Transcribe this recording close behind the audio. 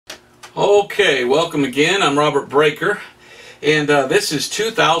Okay, welcome again. I'm Robert Breaker, and this is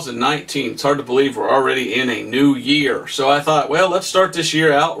 2019. It's hard to believe we're already in a new year. So I thought, well, let's start this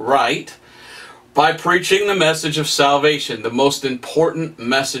year out right by preaching the message of salvation, the most important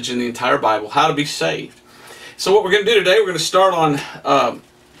message in the entire Bible, how to be saved. So what we're going to do today, we're going to start on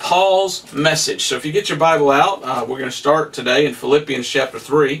Paul's message. So if you get your Bible out, we're going to start today in Philippians chapter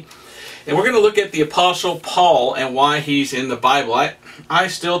 3. And we're going to look at the Apostle Paul and why he's in the Bible. I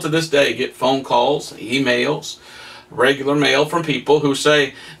still to this day get phone calls, emails, regular mail from people who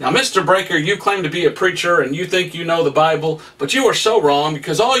say, now Mr. Breaker, you claim to be a preacher and you think you know the Bible, but you are so wrong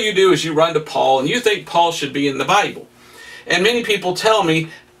because all you do is you run to Paul and you think Paul should be in the Bible. And many people tell me,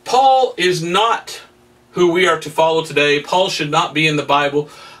 Paul is not who we are to follow today. Paul should not be in the Bible.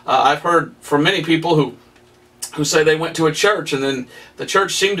 I've heard from many people who say they went to a church and then the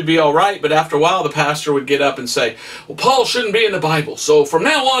church seemed to be all right, but after a while the pastor would get up and say, well, Paul shouldn't be in the Bible, so from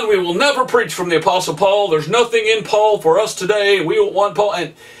now on we will never preach from the Apostle Paul. There's nothing in Paul for us today. We don't want Paul.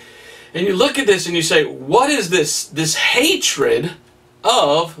 And you look at this and you say, what is this hatred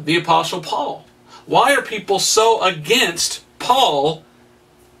of the Apostle Paul? Why are people so against Paul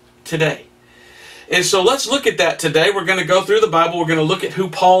today? And so let's look at that today. We're going to go through the Bible. We're going to look at who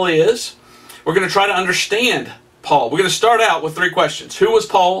Paul is. We're going to try to understand Paul. We're going to start out with three questions. Who was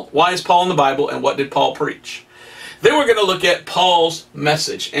Paul? Why is Paul in the Bible? And what did Paul preach? Then we're going to look at Paul's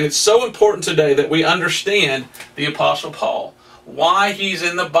message. And it's so important today that we understand the Apostle Paul. Why he's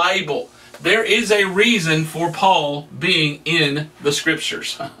in the Bible. There is a reason for Paul being in the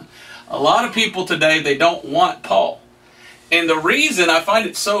Scriptures. A lot of people today, they don't want Paul. And the reason, I find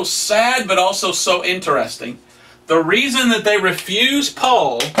it so sad but also so interesting, the reason that they refuse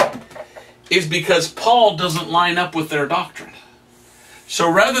Paul is because Paul doesn't line up with their doctrine. So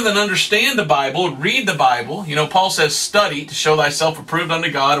rather than understand the Bible, read the Bible, Paul says, study to show thyself approved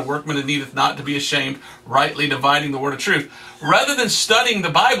unto God, a workman that needeth not to be ashamed, rightly dividing the word of truth. Rather than studying the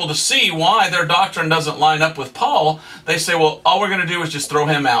Bible to see why their doctrine doesn't line up with Paul, they say, well, all we're going to do is just throw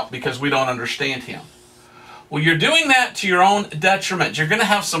him out because we don't understand him. Well, you're doing that to your own detriment. You're going to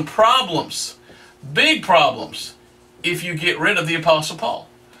have some problems, big problems, if you get rid of the Apostle Paul.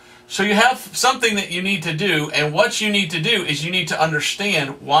 So you have something that you need to do, and what you need to do is you need to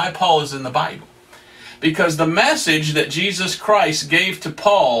understand why Paul is in the Bible. Because the message that Jesus Christ gave to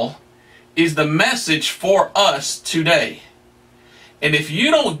Paul is the message for us today. And if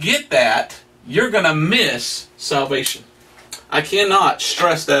you don't get that, you're going to miss salvation. I cannot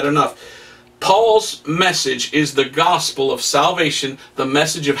stress that enough. Paul's message is the gospel of salvation, the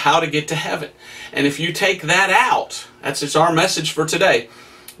message of how to get to heaven. And if you take that out, it's our message for today,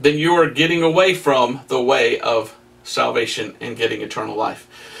 then you are getting away from the way of salvation and getting eternal life.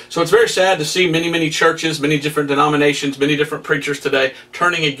 So it's very sad to see many churches, many different denominations, many different preachers today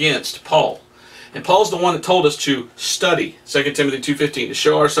turning against Paul. And Paul's the one that told us to study, 2 Timothy 2:15, to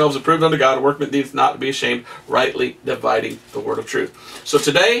show ourselves approved unto God, a workman that needeth not to be ashamed, rightly dividing the word of truth. So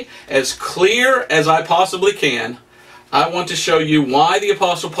today, as clear as I possibly can, I want to show you why the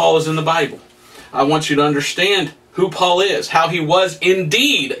Apostle Paul is in the Bible. I want you to understand who Paul is, how he was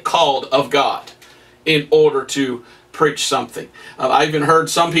indeed called of God in order to preach something. I even heard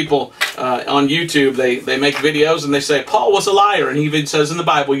some people on YouTube, they make videos and they say, Paul was a liar, and he even says in the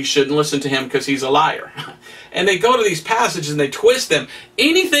Bible you shouldn't listen to him because he's a liar. And they go to these passages and they twist them,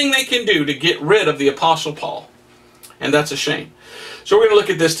 anything they can do to get rid of the Apostle Paul. And that's a shame. So we're going to look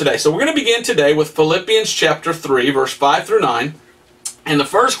at this today. So we're going to begin today with Philippians chapter 3, verse 5 through 9. And the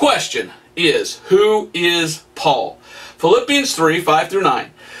first question is, who is Paul? Philippians 3, 5 through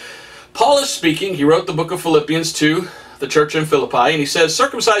 9. Paul is speaking. He wrote the book of Philippians to the church in Philippi, and he says,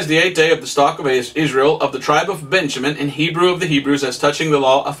 circumcised the 8th day of the stock of Israel, of the tribe of Benjamin, and Hebrew of the Hebrews, as touching the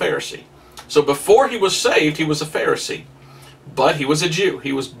law, a Pharisee. So before he was saved, he was a Pharisee, but he was a Jew.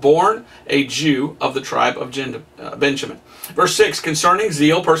 He was born a Jew of the tribe of Benjamin. Verse 6, concerning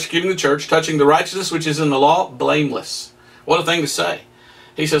zeal, persecuting the church, touching the righteousness which is in the law, blameless. What a thing to say.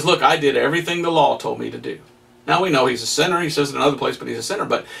 He says, look, I did everything the law told me to do. Now we know he's a sinner. He says it in another place, but he's a sinner.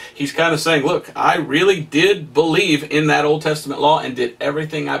 But he's kind of saying, look, I really did believe in that Old Testament law and did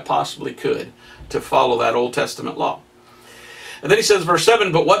everything I possibly could to follow that Old Testament law. And then he says, verse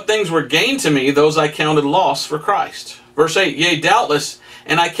 7, but what things were gained to me, those I counted loss for Christ. Verse 8, yea, doubtless,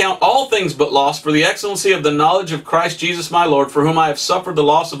 and I count all things but loss for the excellency of the knowledge of Christ Jesus my Lord, for whom I have suffered the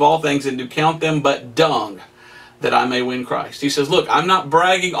loss of all things, and do count them but dung, that I may win Christ. He says, look, I'm not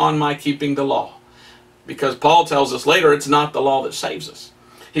bragging on my keeping the law. Because Paul tells us later, it's not the law that saves us.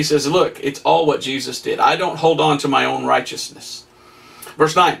 He says, look, it's all what Jesus did. I don't hold on to my own righteousness.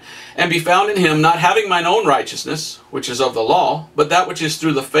 Verse 9, and be found in him, not having mine own righteousness, which is of the law, but that which is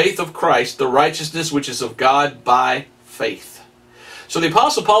through the faith of Christ, the righteousness which is of God by faith. So the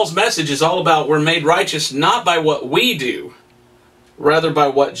Apostle Paul's message is all about we're made righteous not by what we do, rather by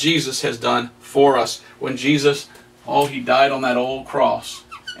what Jesus has done for us. When Jesus, he died on that old cross,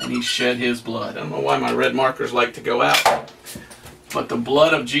 and he shed his blood. I don't know why my red markers like to go out. But the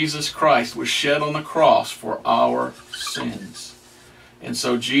blood of Jesus Christ was shed on the cross for our sins. And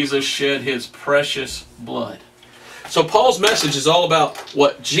so Jesus shed his precious blood. So Paul's message is all about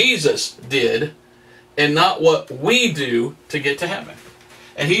what Jesus did and not what we do to get to heaven.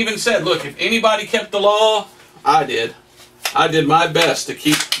 And he even said, look, if anybody kept the law, I did. I did my best to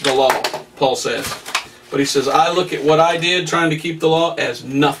keep the law, Paul says. But he says, I look at what I did trying to keep the law as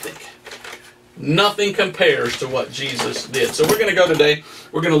nothing. Nothing compares to what Jesus did. So we're going to go today.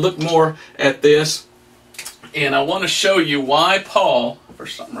 We're going to look more at this. And I want to show you why Paul, for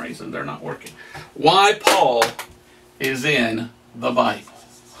some reason they're not working, why Paul is in the Bible.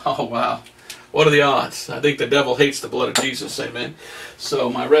 Oh, wow. What are the odds? I think the devil hates the blood of Jesus, amen. So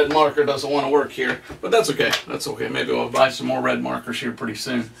my red marker doesn't want to work here. But that's okay. That's okay. Maybe we'll buy some more red markers here pretty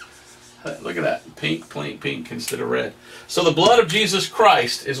soon. Look at that. Pink, pink instead of red. So the blood of Jesus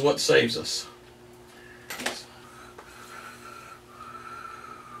Christ is what saves us.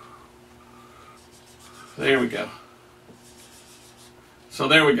 There we go. So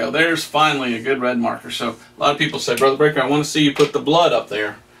there we go. There's finally a good red marker. So a lot of people say, Brother Breaker, I want to see you put the blood up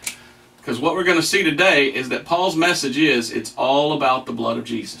there. Because what we're going to see today is that Paul's message is, it's all about the blood of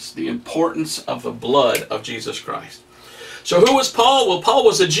Jesus. The importance of the blood of Jesus Christ. So who was Paul? Well, Paul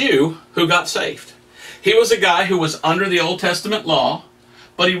was a Jew who got saved. He was a guy who was under the Old Testament law,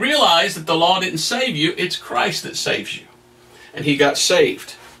 but he realized that the law didn't save you, it's Christ that saves you. And he got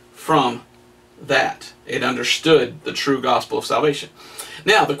saved from that. It understood the true gospel of salvation.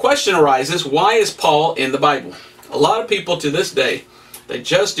 Now, the question arises, why is Paul in the Bible? A lot of people to this day, they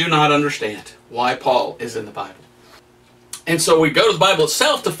just do not understand why Paul is in the Bible. And so we go to the Bible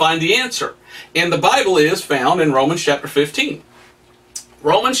itself to find the answer. And the Bible is found in Romans chapter 15.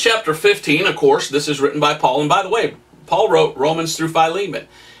 Romans chapter 15, of course, this is written by Paul. And by the way, Paul wrote Romans through Philemon.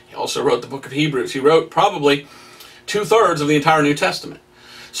 He also wrote the book of Hebrews. He wrote probably 2/3 of the entire New Testament.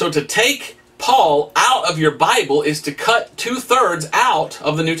 So to take Paul out of your Bible is to cut 2/3 out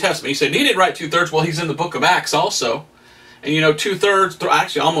of the New Testament. You say, he didn't write 2/3. Well, he's in the book of Acts also. And you know, 2/3,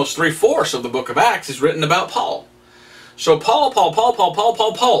 actually almost 3/4 of the book of Acts is written about Paul. So Paul,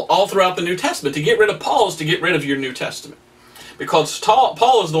 all throughout the New Testament. To get rid of Paul is to get rid of your New Testament. Because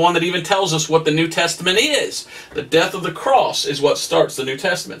Paul is the one that even tells us what the New Testament is. The death of the cross is what starts the New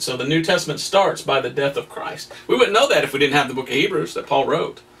Testament. So the New Testament starts by the death of Christ. We wouldn't know that if we didn't have the book of Hebrews that Paul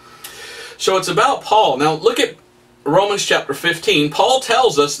wrote. So it's about Paul. Now look at Romans chapter 15. Paul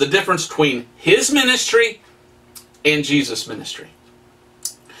tells us the difference between his ministry and Jesus' ministry.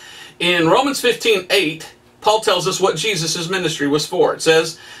 In Romans 15:8, Paul tells us what Jesus' ministry was for. It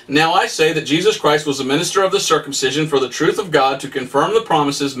says, now I say that Jesus Christ was a minister of the circumcision for the truth of God to confirm the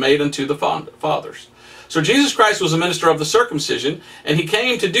promises made unto the fathers. So Jesus Christ was a minister of the circumcision, and he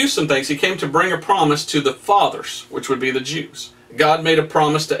came to do some things. He came to bring a promise to the fathers, which would be the Jews. God made a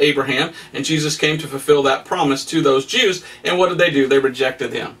promise to Abraham, and Jesus came to fulfill that promise to those Jews. And what did they do? They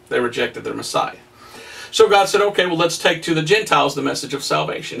rejected him. They rejected their Messiah. So God said, okay, well, let's take to the Gentiles the message of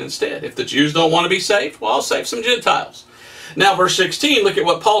salvation instead. If the Jews don't want to be saved, well, I'll save some Gentiles. Now, verse 16, look at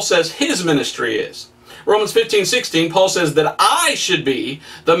what Paul says his ministry is. Romans 15:16, Paul says that I should be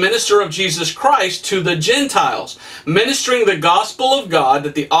the minister of Jesus Christ to the Gentiles, ministering the gospel of God,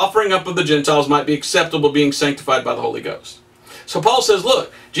 that the offering up of the Gentiles might be acceptable, being sanctified by the Holy Ghost. So Paul says,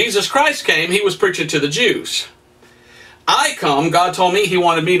 look, Jesus Christ came, he was preaching to the Jews. I come, God told me he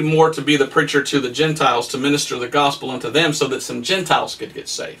wanted me more to be the preacher to the Gentiles, to minister the gospel unto them so that some Gentiles could get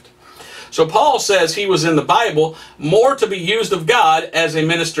saved. So Paul says he was in the Bible more to be used of God as a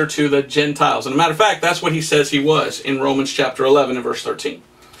minister to the Gentiles. And as a matter of fact, that's what he says he was in Romans chapter 11 and verse 13.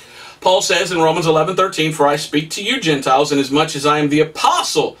 Paul says in Romans 11:13, for I speak to you Gentiles, inasmuch as I am the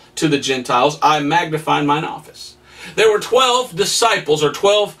apostle to the Gentiles, I magnify mine office. There were 12 disciples or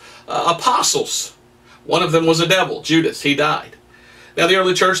 12 apostles. One of them was a devil, Judas. He died. Now the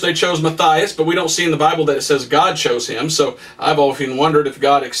early church, they chose Matthias, but we don't see in the Bible that it says God chose him. So I've often wondered if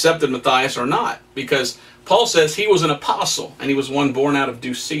God accepted Matthias or not, because Paul says he was an apostle and he was one born out of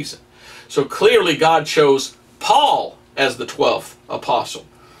due season. So clearly God chose Paul as the 12th apostle.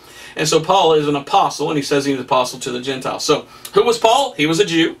 And so Paul is an apostle, and he says he's an apostle to the Gentiles. So who was Paul? He was a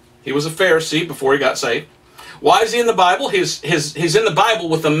Jew. He was a Pharisee before he got saved. Why is he in the Bible? He's in the Bible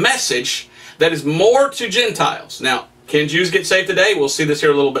with a message that is more to Gentiles. Now, Can Jews get saved today? We'll see this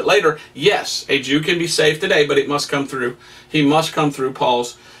here a little bit later. Yes, a Jew can be saved today, but it must come through. He must come through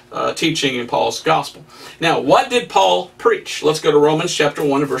Paul's teaching in Paul's gospel. Now, what did Paul preach? Let's go to Romans chapter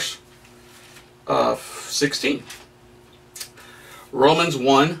 1 and verse 16. Romans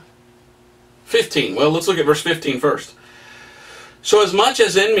 1:15. Well, let's look at verse 15 first. So as much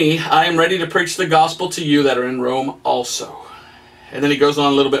as in me, I am ready to preach the gospel to you that are in Rome also. And then he goes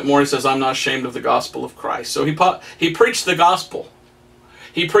on a little bit more. He says, I'm not ashamed of the gospel of Christ. So he preached the gospel.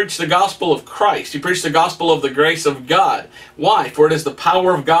 He preached the gospel of Christ. He preached the gospel of the grace of God. Why? For it is the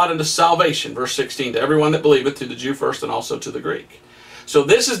power of God unto salvation. Verse 16, to everyone that believeth, to the Jew first and also to the Greek. So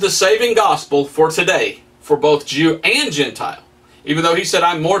this is the saving gospel for today, for both Jew and Gentile. Even though he said,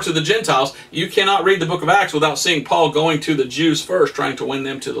 I'm more to the Gentiles, you cannot read the book of Acts without seeing Paul going to the Jews first, trying to win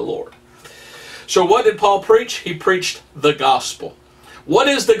them to the Lord. So what did Paul preach? He preached the gospel. What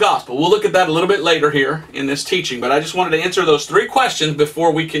is the gospel? We'll look at that a little bit later here in this teaching, but I just wanted to answer those three questions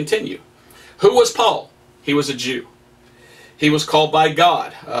before we continue. Who was Paul? He was a Jew. He was called by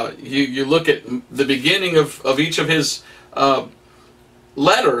God. You look at the beginning of each of his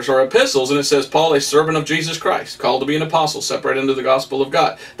letters or epistles, and it says, Paul, a servant of Jesus Christ, called to be an apostle, separated unto the gospel of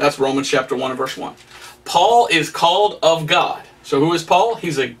God. That's Romans chapter 1 and verse 1. Paul is called of God. So who is Paul?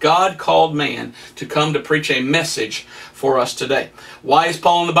 He's a God-called man to come to preach a message for us today. Why is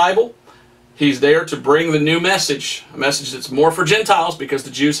Paul in the Bible? He's there to bring the new message, a message that's more for Gentiles because the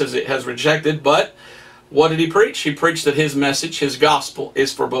Jews has rejected. But what did he preach? He preached that his message, his gospel,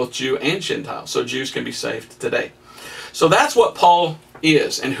 is for both Jew and Gentile. So Jews can be saved today. So that's what Paul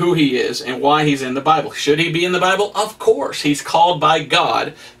is and who he is and why he's in the Bible. Should he be in the Bible? Of course. He's called by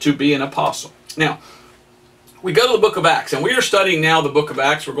God to be an apostle. Now, we go to the book of Acts, and we are studying now the book of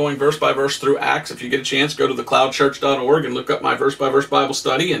Acts. We're going verse by verse through Acts. If you get a chance, go to thecloudchurch.org and look up my verse by verse Bible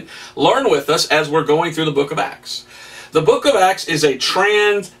study and learn with us as we're going through the book of Acts. The book of Acts is a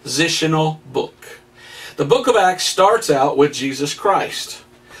transitional book. The book of Acts starts out with Jesus Christ.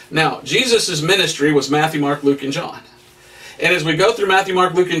 Now, Jesus' ministry was Matthew, Mark, Luke, and John. And as we go through Matthew,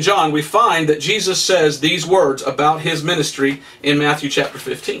 Mark, Luke, and John, we find that Jesus says these words about his ministry in Matthew chapter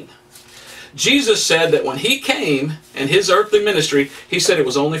 15. Jesus said that when he came in his earthly ministry, he said it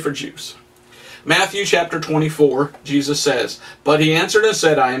was only for Jews. Matthew chapter 24, Jesus says, but he answered and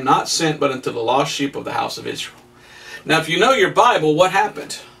said, I am not sent but unto the lost sheep of the house of Israel. Now if you know your Bible, what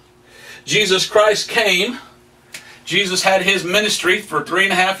happened? Jesus Christ came. Jesus had his ministry for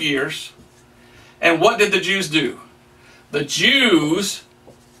 3.5 years. And what did the Jews do? The Jews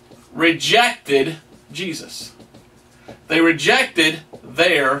rejected Jesus. They rejected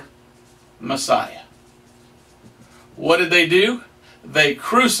their Messiah. What did they do? They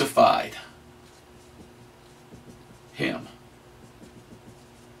crucified him.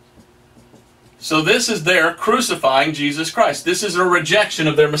 So this is their crucifying Jesus Christ. This is a rejection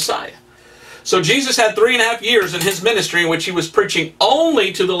of their Messiah. So Jesus had 3.5 years in his ministry in which he was preaching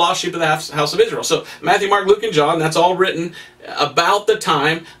only to the lost sheep of the house of Israel. So Matthew, Mark, Luke, and John, that's all written about the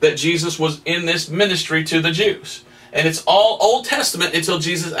time that Jesus was in this ministry to the Jews. And it's all Old Testament until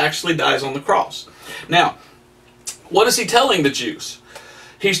Jesus actually dies on the cross. Now, what is he telling the Jews?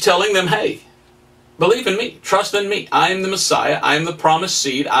 He's telling them, hey, believe in me, trust in me. I am the Messiah. I am the promised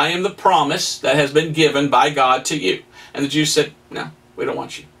seed. I am the promise that has been given by God to you. And the Jews said, no, we don't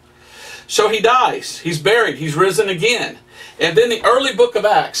want you. So he dies. He's buried. He's risen again. And then the early book of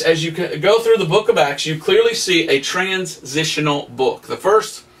Acts, as you go through the book of Acts, you clearly see a transitional book. The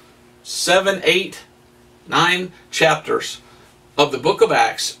first 7, 8, 9 chapters of the book of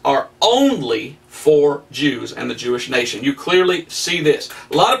Acts are only for Jews and the Jewish nation. You clearly see this.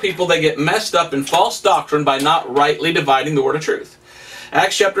 A lot of people, they get messed up in false doctrine by not rightly dividing the word of truth.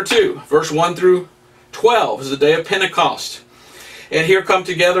 Acts chapter 2, verse 1 through 12 is the day of Pentecost. And here come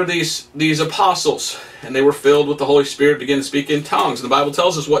together these apostles, and they were filled with the Holy Spirit, began to speak in tongues. And the Bible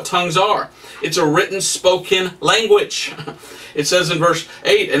tells us what tongues are. It's a written, spoken language. It says in verse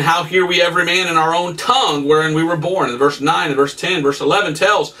 8, and how hear we every man in our own tongue wherein we were born. And verse 9 and verse 10, verse 11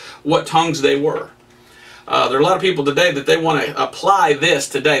 tells what tongues they were. There are a lot of people today that they want to apply this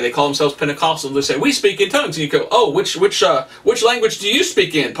today. They call themselves Pentecostal. They say, we speak in tongues. And you go, oh, which language do you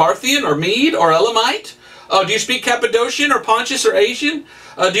speak in? Parthian or Mede or Elamite? Do you speak Cappadocian or Pontus or Asian?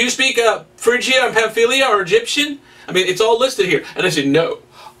 Do you speak Phrygia and Pamphylia or Egyptian? I mean, it's all listed here. And I say, no,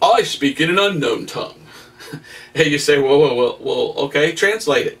 I speak in an unknown tongue. And you say, well, okay,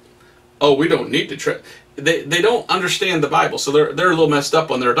 translate it. Oh, we don't need to they don't understand the Bible, so they're a little messed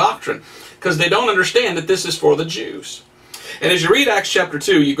up on their doctrine because they don't understand that this is for the Jews. And as you read Acts chapter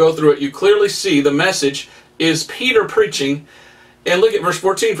 2, you go through it, you clearly see the message is Peter preaching And look at verse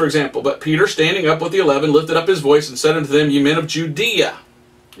 14, for example. But Peter, standing up with the 11, lifted up his voice and said unto them, Ye men of Judea,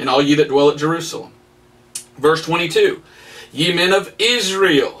 and all ye that dwell at Jerusalem. Verse 22, Ye men of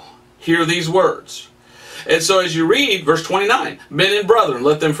Israel, hear these words. And so as you read, verse 29, Men and brethren,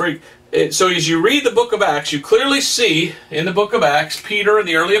 let them free. So as you read the book of Acts, you clearly see in the book of Acts, Peter and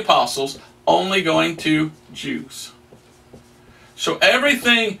the early apostles only going to Jews. So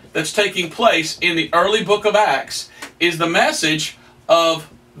everything that's taking place in the early book of Acts is the message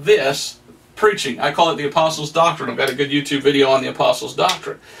of this preaching. I call it the Apostles' Doctrine. I've got a good YouTube video on the Apostles'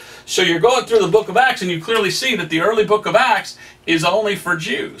 Doctrine. So you're going through the book of Acts and you clearly see that the early book of Acts is only for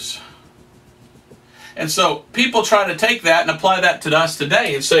Jews. And so people try to take that and apply that to us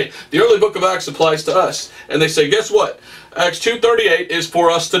today and say, the early book of Acts applies to us. And they say, guess what? Acts 2:38 is for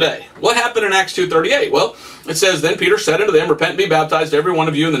us today. What happened in Acts 2:38? Well, it says, Then Peter said unto them, Repent and be baptized, every one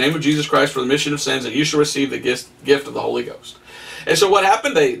of you, in the name of Jesus Christ for the remission of sins, and you shall receive the gift of the Holy Ghost. And so what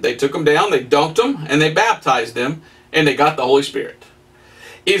happened? They took them down, they dunked them, and they baptized them, and they got the Holy Spirit.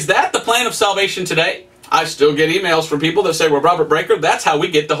 Is that the plan of salvation today? I still get emails from people that say, well, Robert Breaker, that's how we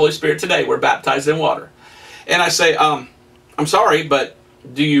get the Holy Spirit today. We're baptized in water. And I say, I'm sorry, but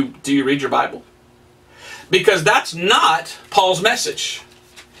do you read your Bible? Because that's not Paul's message.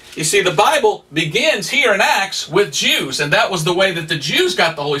 You see, the Bible begins here in Acts with Jews, and that was the way that the Jews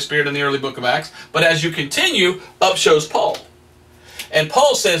got the Holy Spirit in the early book of Acts. But as you continue, up shows Paul. And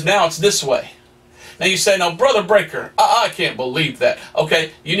Paul says, now it's this way. Now you say, no, Brother Breaker, I can't believe that.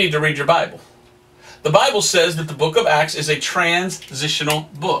 Okay, you need to read your Bible. The Bible says that the book of Acts is a transitional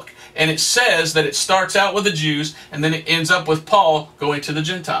book. And it says that it starts out with the Jews and then it ends up with Paul going to the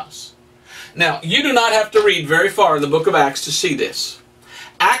Gentiles. Now, you do not have to read very far in the book of Acts to see this.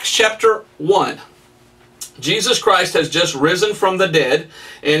 Acts chapter 1. Jesus Christ has just risen from the dead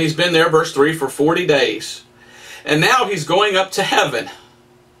and he's been there, verse 3, for 40 days. And now he's going up to heaven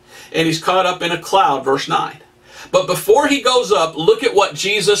and he's caught up in a cloud, verse 9. But before he goes up, look at what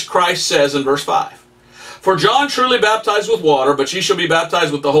Jesus Christ says in verse 5. For John truly baptized with water, but ye shall be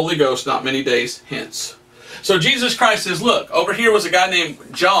baptized with the Holy Ghost not many days hence. So Jesus Christ says, look, over here was a guy named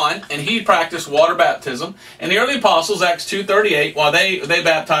John, and he practiced water baptism. And the early apostles, Acts 2:38, well, they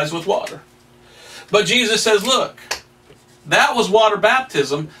baptized with water. But Jesus says, look, that was water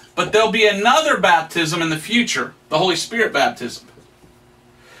baptism, but there'll be another baptism in the future, the Holy Spirit baptism.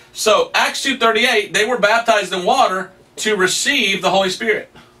 So Acts 2:38, they were baptized in water to receive the Holy Spirit.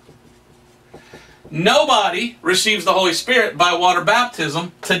 Nobody receives the Holy Spirit by water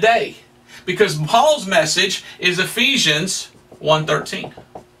baptism today, because Paul's message is Ephesians 1:13.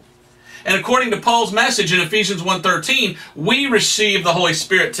 And according to Paul's message in Ephesians 1:13, we receive the Holy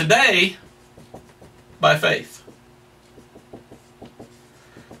Spirit today by faith.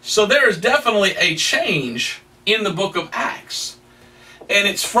 So there is definitely a change in the book of Acts. And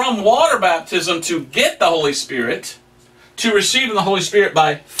it's from water baptism to get the Holy Spirit to receiving the Holy Spirit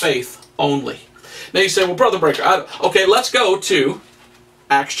by faith only. Now you say, well, Brother Breaker, okay, let's go to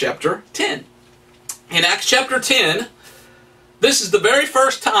Acts chapter 10. In Acts chapter 10, this is the very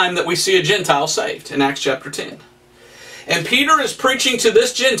first time that we see a Gentile saved, in Acts chapter 10. And Peter is preaching to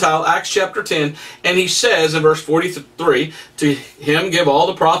this Gentile, Acts chapter 10, and he says in verse 43, To him give all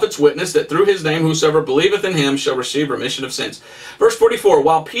the prophets witness that through his name whosoever believeth in him shall receive remission of sins. Verse 44,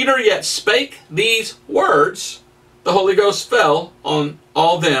 While Peter yet spake these words, the Holy Ghost fell on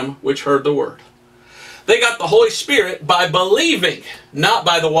all them which heard the word. They got the Holy Spirit by believing, not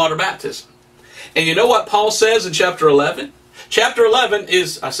by the water baptism. And you know what Paul says in chapter 11? Chapter 11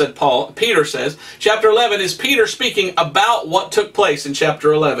 is, Peter says, chapter 11 is Peter speaking about what took place in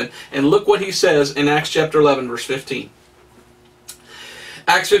chapter 11. And look what he says in Acts chapter 11, verse 15.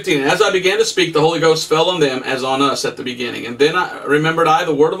 Acts 15, As I began to speak, the Holy Ghost fell on them as on us at the beginning. And then remembered I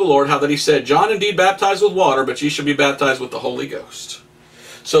the word of the Lord, how that he said, John indeed baptized with water, but ye shall be baptized with the Holy Ghost.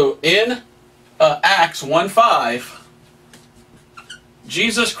 So in Acts 1:5,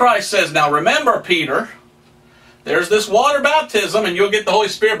 Jesus Christ says, now remember, Peter, there's this water baptism, and you'll get the Holy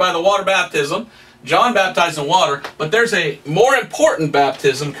Spirit by the water baptism. John baptized in water, but there's a more important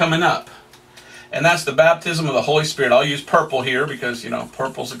baptism coming up. And that's the baptism of the Holy Spirit. I'll use purple here because,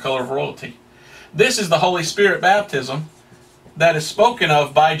 purple's the color of royalty. This is the Holy Spirit baptism that is spoken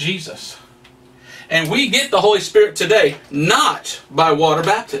of by Jesus. And we get the Holy Spirit today not by water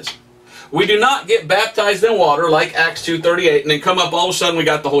baptism. We do not get baptized in water like Acts 2:38 and then come up all of a sudden we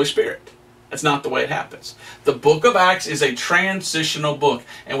got the Holy Spirit. That's not the way it happens. The book of Acts is a transitional book,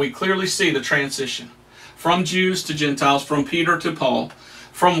 and we clearly see the transition from Jews to Gentiles, from Peter to Paul,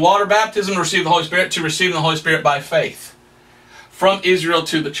 from water baptism to receive the Holy Spirit to receiving the Holy Spirit by faith, from Israel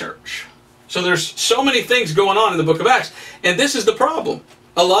to the church. So there's so many things going on in the book of Acts. And this is the problem.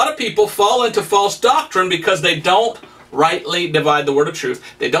 A lot of people fall into false doctrine because they don't rightly divide the word of truth.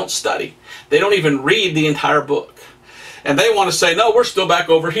 They don't study. They don't even read the entire book. And they want to say, no, we're still back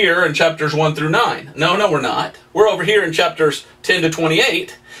over here in chapters 1 through 9. No, we're not. We're over here in chapters 10 to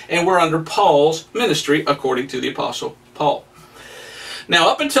 28, and we're under Paul's ministry according to the Apostle Paul. Now,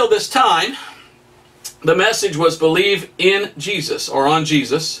 up until this time, the message was believe in Jesus, or on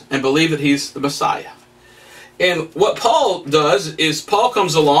Jesus, and believe that He's the Messiah. And what Paul does is Paul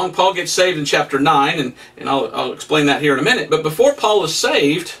comes along, Paul gets saved in chapter 9, and I'll explain that here in a minute. But before Paul is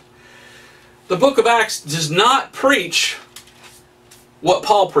saved, the book of Acts does not preach what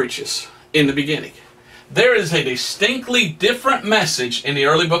Paul preaches in the beginning. There is a distinctly different message in the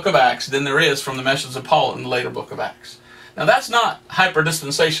early book of Acts than there is from the message of Paul in the later book of Acts. Now that's not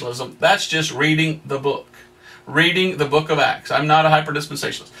hyper-dispensationalism, that's just reading the book. Reading the book of Acts. I'm not a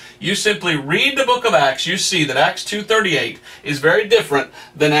hyper-dispensationalist. You simply read the book of Acts, you see that Acts 2:38 is very different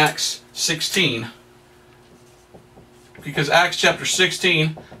than Acts 16. Because Acts chapter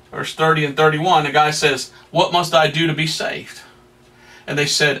 16, verse 30 and 31, the guy says, what must I do to be saved? And they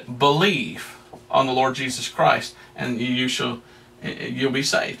said, believe on the Lord Jesus Christ, and you'll be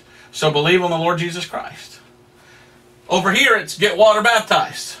saved. So believe on the Lord Jesus Christ. Over here, it's get water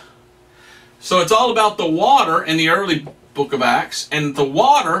baptized. So it's all about the water in the early book of Acts, and the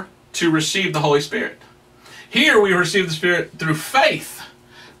water to receive the Holy Spirit. Here we receive the Spirit through faith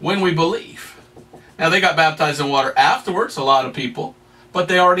when we believe. Now they got baptized in water afterwards, a lot of people, but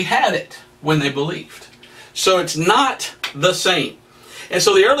they already had it when they believed. So it's not the same. And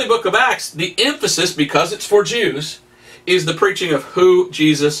so the early book of Acts, the emphasis, because it's for Jews, is the preaching of who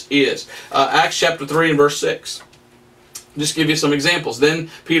Jesus is. Acts chapter 3 and verse 6. Just give you some examples. Then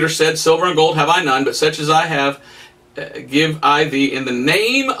Peter said, silver and gold have I none, but such as I have give I thee. In the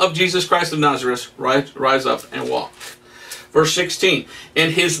name of Jesus Christ of Nazareth, rise up and walk. Verse 16,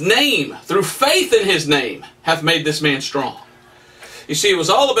 and His name, through faith in His name, hath made this man strong. You see, it was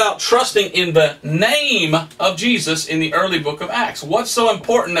all about trusting in the name of Jesus in the early book of Acts. What's so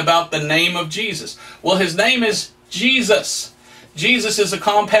important about the name of Jesus? Well, His name is Jesus. Jesus is a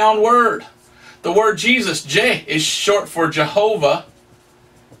compound word. The word Jesus, Je, is short for Jehovah,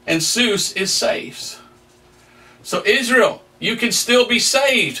 and Sus is saves. So Israel, you can still be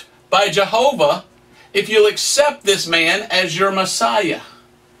saved by Jehovah if you'll accept this man as your Messiah.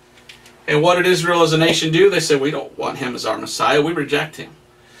 And what did Israel as a nation do? They said, we don't want Him as our Messiah, we reject Him.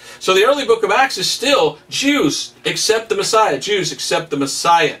 So the early book of Acts is still, Jews accept the Messiah, Jews accept the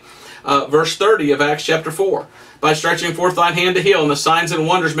Messiah. Verse 30 of Acts chapter 4. By stretching forth thine hand to heal, and the signs and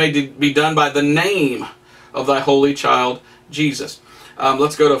wonders may be done by the name of thy holy child, Jesus.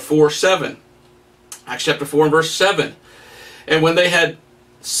 Let's go to 4:7. Acts chapter 4 and verse 7. And when they had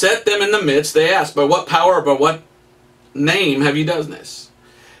set them in the midst, they asked, by what power or by what name have ye done this?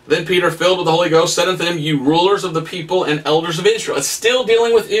 Then Peter, filled with the Holy Ghost, said unto them, you rulers of the people and elders of Israel. It's still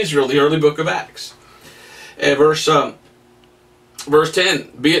dealing with Israel, the early book of Acts. Verse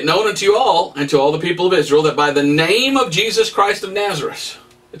 10, be it known unto you all, and to all the people of Israel, that by the name of Jesus Christ of Nazareth,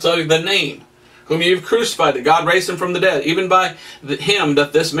 it's the name, whom ye have crucified, that God raised Him from the dead, even by Him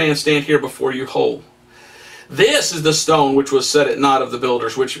doth this man stand here before you whole. This is the stone which was set at naught of the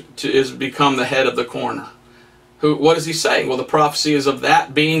builders, which is become the head of the corner. What is he saying? Well, the prophecy is of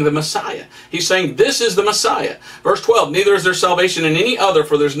that being the Messiah. He's saying this is the Messiah. Verse 12, neither is there salvation in any other,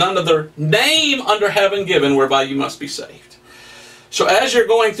 for there's none other name under heaven given whereby you must be saved. So as you're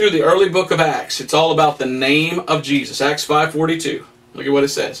going through the early book of Acts, it's all about the name of Jesus. Acts 5:42. Look at what it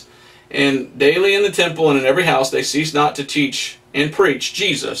says. And daily in the temple and in every house they cease not to teach and preach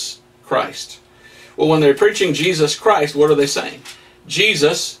Jesus Christ. Well, when they're preaching Jesus Christ, what are they saying?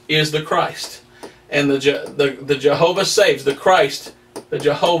 Jesus is the Christ. And the Jehovah saves. The Christ, the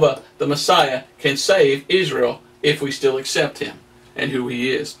Jehovah, the Messiah, can save Israel if we still accept Him and who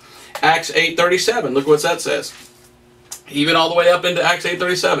He is. Acts 8:37. Look what that says. Even all the way up into Acts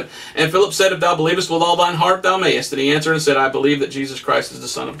 8:37. And Philip said, if thou believest with all thine heart, thou mayest. And he answered and said, I believe that Jesus Christ is the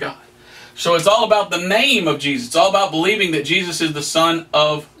Son of God. So it's all about the name of Jesus. It's all about believing that Jesus is the Son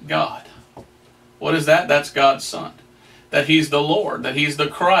of God. What is that? That's God's Son. That He's the Lord. That He's the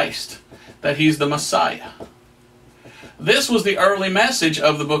Christ. That He's the Messiah. This was the early message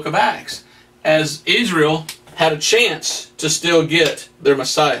of the book of Acts, as Israel had a chance to still get their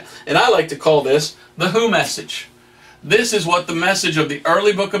Messiah. And I like to call this the who message. This is what the message of the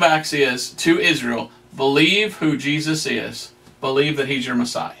early book of Acts is to Israel. Believe who Jesus is. Believe that He's your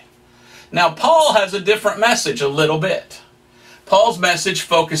Messiah. Now, Paul has a different message a little bit. Paul's message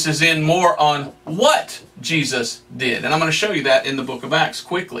focuses in more on what Jesus did. And I'm going to show you that in the book of Acts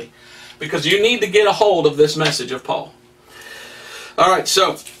quickly, because you need to get a hold of this message of Paul. All right,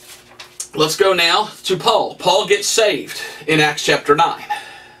 so let's go now to Paul. Paul gets saved in Acts chapter 9.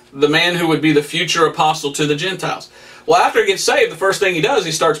 The man who would be the future apostle to the Gentiles. Well, after he gets saved, the first thing he does,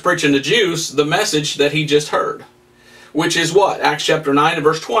 he starts preaching to Jews the message that he just heard. Which is what? Acts chapter 9 and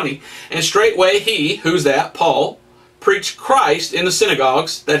verse 20. And straightway he, who's that? Paul, preached Christ in the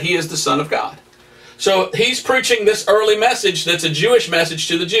synagogues, that he is the Son of God. So he's preaching this early message that's a Jewish message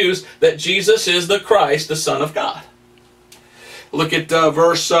to the Jews, that Jesus is the Christ, the Son of God. Look at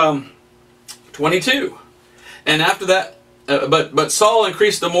verse 22. And after that, but Saul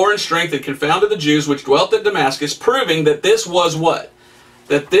increased the more in strength and confounded the Jews which dwelt at Damascus, proving that this was what?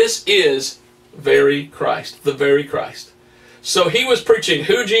 That this is very Christ, the very Christ. So he was preaching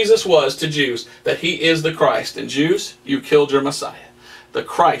who Jesus was to Jews, that he is the Christ. And Jews, you killed your Messiah. The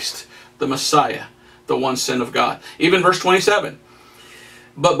Christ, the Messiah, the one sent of God. Even verse 27.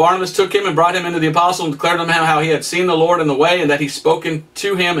 But Barnabas took him and brought him into the apostle and declared to him how he had seen the Lord in the way, and that he spoken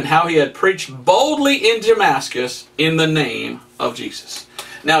to him, and how he had preached boldly in Damascus in the name of Jesus.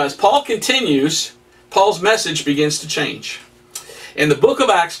 Now as Paul continues, Paul's message begins to change. And the book of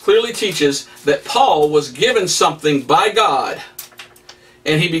Acts clearly teaches that Paul was given something by God,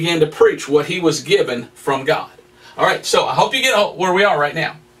 and he began to preach what he was given from God. All right, so I hope you get where we are right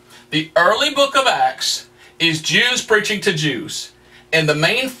now. The early book of Acts is Jews preaching to Jews. And the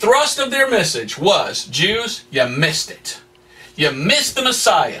main thrust of their message was, Jews, you missed it. You missed the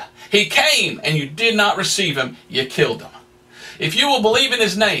Messiah. He came and you did not receive him. You killed him. If you will believe in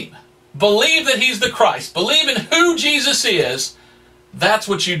his name, believe that he's the Christ, believe in who Jesus is, that's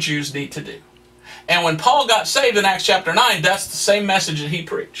what you Jews need to do. And when Paul got saved in Acts chapter 9, that's the same message that he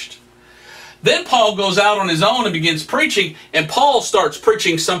preached. Then Paul goes out on his own and begins preaching, and Paul starts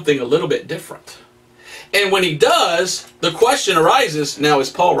preaching something a little bit different. And when he does, the question arises, now is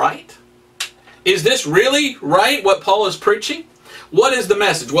Paul right? Is this really right, what Paul is preaching? What is the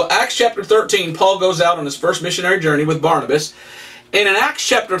message? Well, Acts chapter 13, Paul goes out on his first missionary journey with Barnabas. And in Acts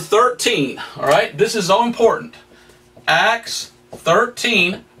chapter 13, all right, this is so important. Acts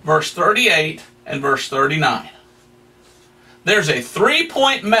 13, verse 38 and verse 39. There's a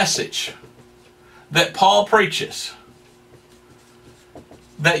 3-point message that Paul preaches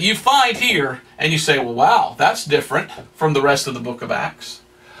that you find here, and you say, well, wow, that's different from the rest of the book of Acts.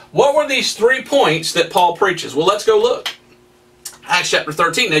 What were these 3 points that Paul preaches? Well, let's go look. Acts chapter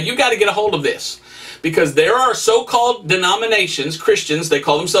 13. Now, you've got to get a hold of this, because there are so-called denominations, Christians, they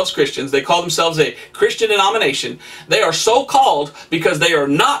call themselves Christians, they call themselves a Christian denomination. They are so-called because they are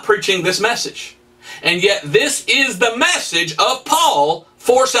not preaching this message. And yet, this is the message of Paul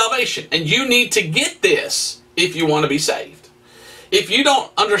for salvation. And you need to get this if you want to be saved. If you don't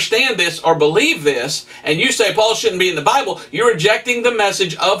understand this or believe this, and you say Paul shouldn't be in the Bible, you're rejecting the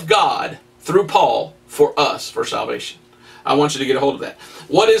message of God through Paul for us, for salvation. I want you to get a hold of that.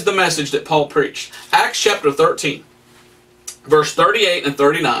 What is the message that Paul preached? Acts chapter 13, verse 38 and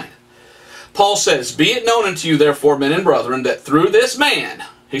 39. Paul says, be it known unto you, therefore, men and brethren, that through this man,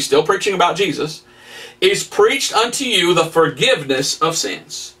 he's still preaching about Jesus, is preached unto you the forgiveness of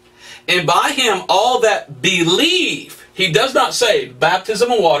sins. And by him all that believe. He does not say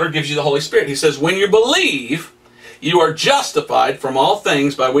baptism of water gives you the Holy Spirit. He says when you believe, you are justified from all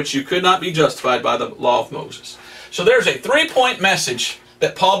things by which you could not be justified by the law of Moses. So there's a 3-point message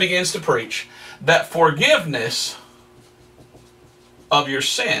that Paul begins to preach, that forgiveness of your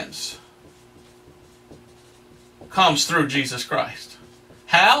sins comes through Jesus Christ.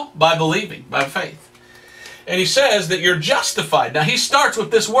 How? By believing, by faith. And he says that you're justified. Now he starts with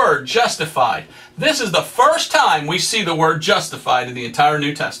this word, justified. This is the first time we see the word justified in the entire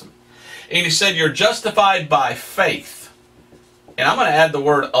New Testament. And he said you're justified by faith. And I'm going to add the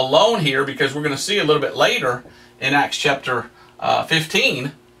word alone here, because we're going to see a little bit later in Acts chapter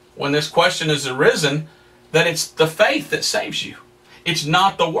 15, when this question is arisen, that it's the faith that saves you. It's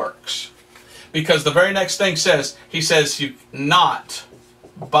not the works. Because the very next thing says, he says, you not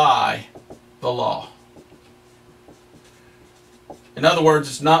by the law. In other words,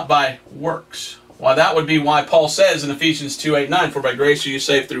 it's not by works. Well, that would be why Paul says in Ephesians 2:8-9, for by grace are you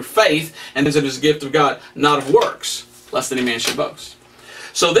saved through faith, and this is a gift of God, not of works, lest any man should boast.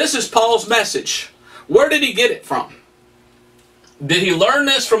 So this is Paul's message. Where did he get it from? Did he learn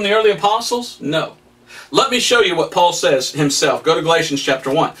this from the early apostles? No. Let me show you what Paul says himself. Go to Galatians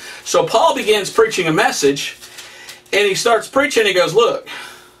chapter 1. So Paul begins preaching a message, and he starts preaching, and he goes, look,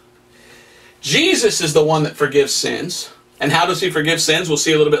 Jesus is the one that forgives sins. And how does he forgive sins? We'll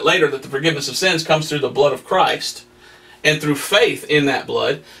see a little bit later that the forgiveness of sins comes through the blood of Christ. and through faith in that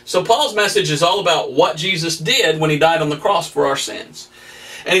blood. So Paul's message is all about what Jesus did when he died on the cross for our sins.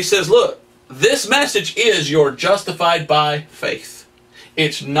 And he says, look, this message is you're justified by faith.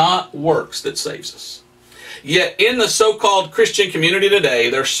 It's not works that saves us. Yet in the so-called Christian community today,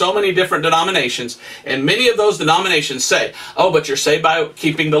 there's so many different denominations, and many of those denominations say, oh, but you're saved by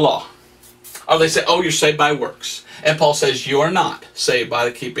keeping the law. Or they say, oh, you're saved by works. And Paul says, you are not saved by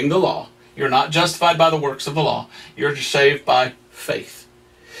keeping the law. You're not justified by the works of the law. You're saved by faith.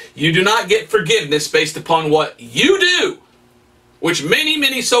 You do not get forgiveness based upon what you do, which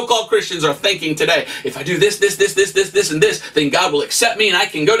many so-called Christians are thinking today. If I do this, and this, then God will accept me and I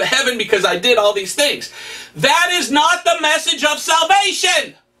can go to heaven because I did all these things. That is not the message of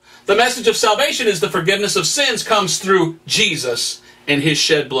salvation. The message of salvation is the forgiveness of sins comes through Jesus and His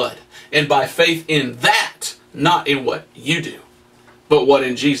shed blood. And by faith in that, not in what you do, but what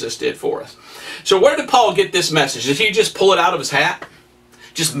in Jesus did for us. So where did Paul get this message? Did he just pull it out of his hat?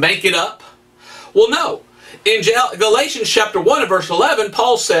 Just make it up? Well, no. In Galatians chapter 1 and verse 11,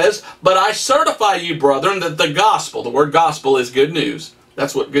 Paul says, but I certify you, brethren, that the gospel, the word gospel is good news.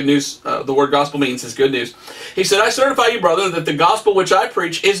 That's what good news, the word gospel means, is good news. He said, I certify you, brethren, that the gospel which I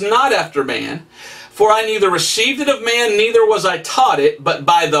preach is not after man. For I neither received it of man, neither was I taught it, but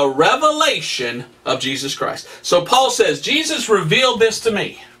by the revelation of Jesus Christ. So Paul says, Jesus revealed this to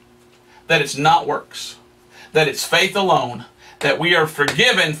me, that it's not works, that it's faith alone, that we are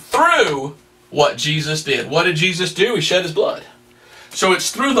forgiven through what Jesus did. What did Jesus do? He shed His blood. So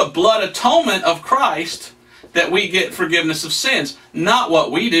it's through the blood atonement of Christ that we get forgiveness of sins. Not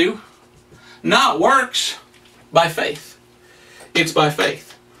what we do. Not works. By faith. It's by faith.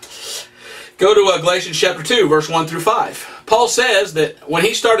 Go to Galatians chapter 2, verse 1 through 5. Paul says that when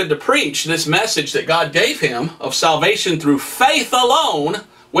he started to preach this message that God gave him of salvation through faith alone,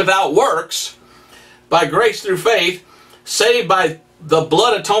 without works, by grace through faith, saved by the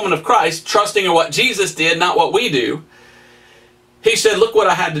blood atonement of Christ, trusting in what Jesus did, not what we do, he said, look what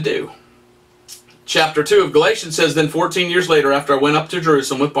I had to do. Chapter 2 of Galatians says, then 14 years later, after I went up to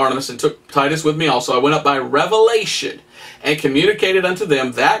Jerusalem with Barnabas and took Titus with me also, I went up by revelation and communicated unto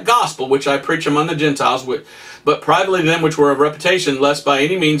them that gospel which I preach among the Gentiles, but privately to them which were of reputation, lest by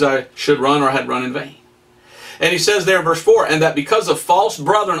any means I should run or had run in vain. And he says there in verse 4, and that because of false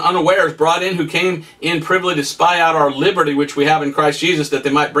brethren unawares brought in, who came in privily to spy out our liberty which we have in Christ Jesus, that they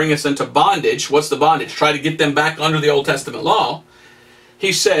might bring us into bondage. What's the bondage? Try to get them back under the Old Testament law.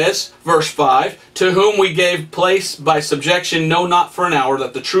 He says, verse 5, to whom we gave place by subjection, no, not for an hour,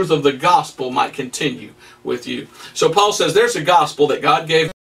 that the truth of the gospel might continue with you. So Paul says, there's a gospel that God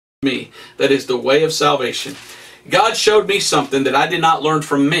gave me that is the way of salvation. God showed me something that I did not learn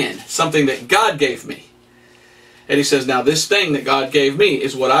from men, something that God gave me. And he says, now this thing that God gave me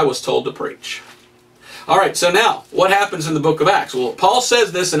is what I was told to preach. All right, so now, what happens in the book of Acts? Well, Paul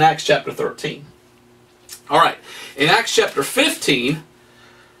says this in Acts chapter 13. All right, in Acts chapter 15,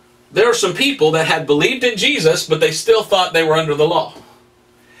 there are some people that had believed in Jesus, but they still thought they were under the law.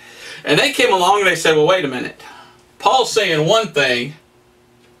 And they came along and they said, well, wait a minute. Paul's saying one thing,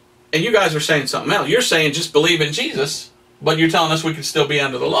 and you guys are saying something else. You're saying just believe in Jesus, but you're telling us we can still be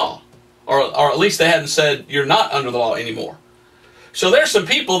under the law. Or at least they hadn't said you're not under the law anymore. So there's some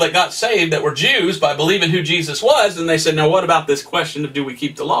people that got saved that were Jews by believing who Jesus was, and they said, now what about this question of do we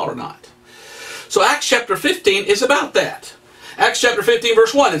keep the law or not? So Acts chapter 15 is about that. Acts chapter 15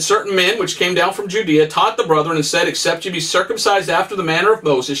 verse 1, and certain men which came down from Judea taught the brethren and said, except you be circumcised after the manner of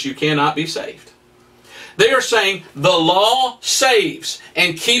Moses, you cannot be saved. They are saying the law saves,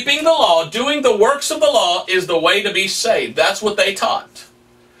 and keeping the law, doing the works of the law is the way to be saved. That's what they taught.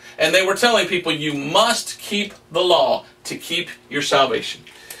 And they were telling people you must keep the law to keep your salvation.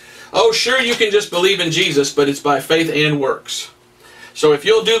 Oh, sure, you can just believe in Jesus, but it's by faith and works. So if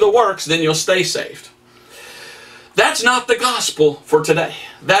you'll do the works, then you'll stay saved. That's not the gospel for today.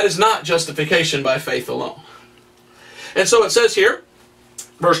 That is not justification by faith alone. And so it says here,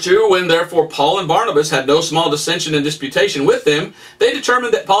 verse 2, when therefore Paul and Barnabas had no small dissension and disputation with them, they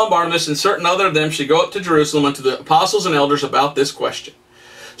determined that Paul and Barnabas and certain other of them should go up to Jerusalem unto the apostles and elders about this question.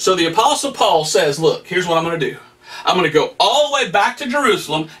 So the apostle Paul says, look, here's what I'm going to do. I'm going to go all the way back to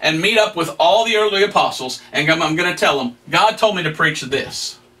Jerusalem and meet up with all the early apostles, and I'm going to tell them, God told me to preach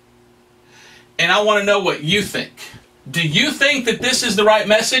this. And I want to know what you think. Do you think that this is the right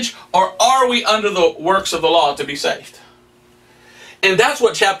message, or are we under the works of the law to be saved? And that's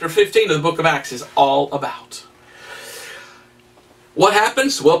what chapter 15 of the book of Acts is all about. What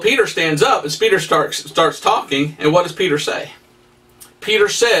happens? Well, Peter stands up as Peter starts talking, and what does Peter say? Peter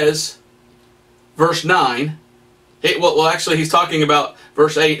says, verse 9, Well, actually, he's talking about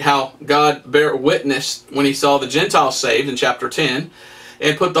verse 8, how God bare witness when he saw the Gentiles saved in chapter 10,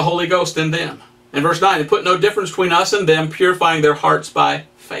 and put the Holy Ghost in them. In verse 9, and put no difference between us and them, purifying their hearts by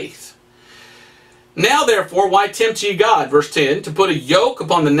faith. Now, therefore, why tempt ye God, verse 10, to put a yoke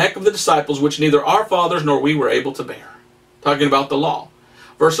upon the neck of the disciples, which neither our fathers nor we were able to bear? Talking about the law.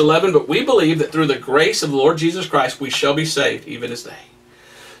 Verse 11, but we believe that through the grace of the Lord Jesus Christ, we shall be saved, even as they.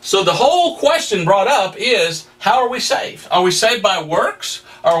 So the whole question brought up is, how are we saved? Are we saved by works,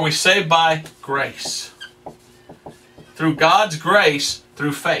 or are we saved by grace? Through God's grace,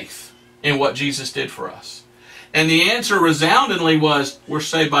 through faith in what Jesus did for us. And the answer resoundingly was, we're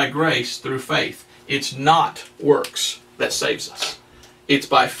saved by grace through faith. It's not works that saves us. It's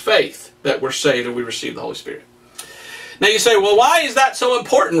by faith that we're saved and we receive the Holy Spirit. Now you say, well, why is that so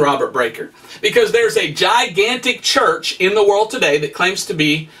important, Robert Breaker? Because there's a gigantic church in the world today that claims to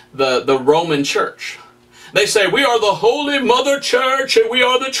be the Roman church. They say, we are the Holy Mother Church, and we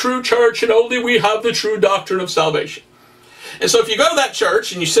are the true church, and only we have the true doctrine of salvation. And so if you go to that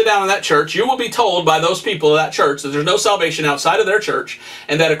church and you sit down in that church, you will be told by those people of that church that there's no salvation outside of their church,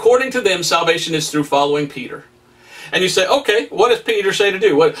 and that according to them, salvation is through following Peter. And you say, okay, what does Peter say to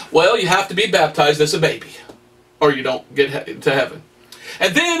do? Well, you have to be baptized as a baby, or you don't get to heaven.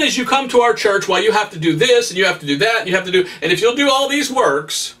 And then as you come to our church, well, you have to do this, and you have to do that, and you have to do, and if you'll do all these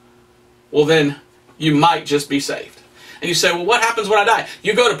works, well, then you might just be saved. And you say, well, what happens when I die?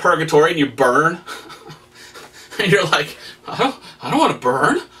 You go to purgatory and you burn. And you're like, I don't want to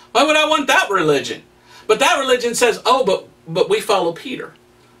burn. Why would I want that religion? But that religion says, oh, but we follow Peter.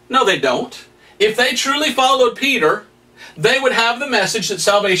 No, they don't. If they truly followed Peter, they would have the message that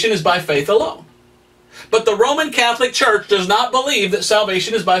salvation is by faith alone. But the Roman Catholic Church does not believe that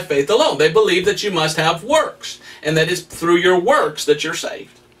salvation is by faith alone. They believe that you must have works, and that it's through your works that you're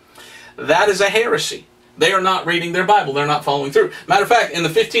saved. That is a heresy. They are not reading their Bible. They're not following through. Matter of fact, in the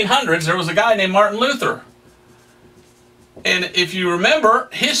 1500s, there was a guy named Martin Luther. And if you remember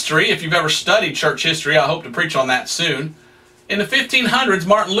history, if you've ever studied church history, I hope to preach on that soon. In the 1500s,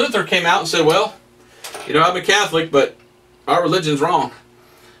 Martin Luther came out and said, well, you know, I'm a Catholic, but our religion's wrong.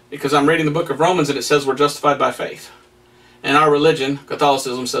 Because I'm reading the book of Romans and it says we're justified by faith. And our religion,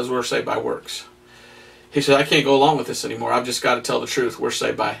 Catholicism, says we're saved by works. He said, I can't go along with this anymore. I've just got to tell the truth. We're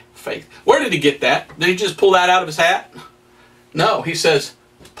saved by faith. Where did he get that? Did he just pull that out of his hat? No, he says,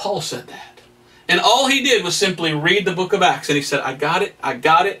 Paul said that. And all he did was simply read the book of Acts. And he said, I got it, I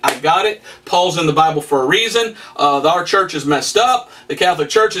got it, I got it. Paul's in the Bible for a reason. Our church is messed up. The Catholic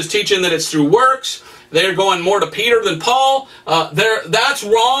Church is teaching that it's through works. They're going more to Peter than Paul. That's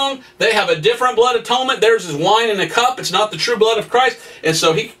wrong. They have a different blood atonement. Theirs is wine in a cup. It's not the true blood of Christ. And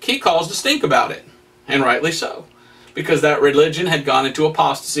so he caused a stink about it. And rightly so. Because that religion had gone into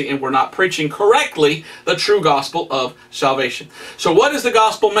apostasy and were not preaching correctly the true gospel of salvation. So what is the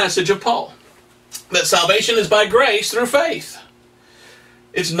gospel message of Paul? That salvation is by grace through faith.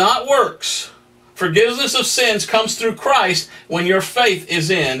 It's not works. Forgiveness of sins comes through Christ when your faith is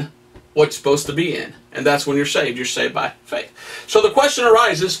in what you're supposed to be in. And that's when you're saved. You're saved by faith. So the question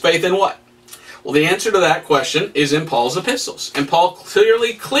arises, faith in what? Well, the answer to that question is in Paul's epistles. And Paul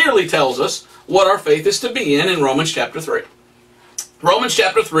clearly tells us what our faith is to be in Romans chapter 3. Romans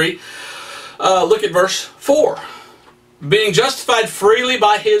chapter 3, look at verse 4. Being justified freely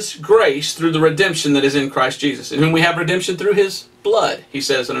by His grace through the redemption that is in Christ Jesus, in whom we have redemption through His blood, he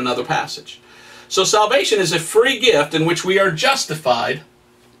says in another passage. So salvation is a free gift in which we are justified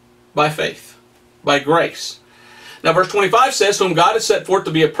by faith, by grace. Now verse 25 says, whom God has set forth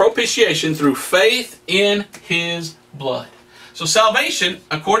to be a propitiation through faith in His blood. So salvation,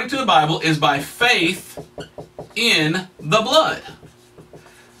 according to the Bible, is by faith in the blood.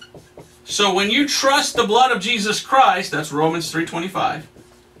 So when you trust the blood of Jesus Christ, that's Romans 3:25,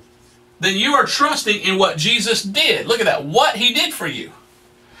 then you are trusting in what Jesus did. Look at that, what He did for you.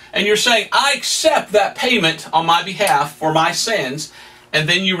 And you're saying, I accept that payment on my behalf for my sins, and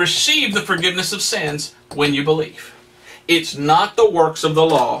then you receive the forgiveness of sins when you believe. It's not the works of the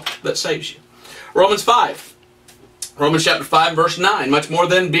law that saves you. Romans chapter 5, verse 9. Much more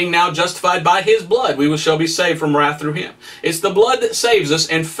than being now justified by His blood, we shall be saved from wrath through Him. It's the blood that saves us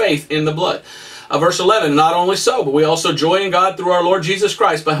and faith in the blood. Verse 11. Not only so, but we also joy in God through our Lord Jesus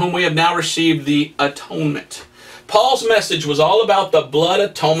Christ, by whom we have now received the atonement. Paul's message was all about the blood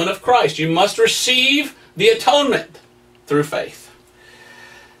atonement of Christ. You must receive the atonement through faith.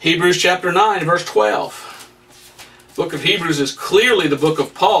 Hebrews chapter 9, verse 12. The book of Hebrews is clearly the book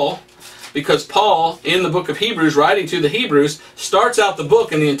of Paul. because Paul, in the book of Hebrews, writing to the Hebrews, starts out the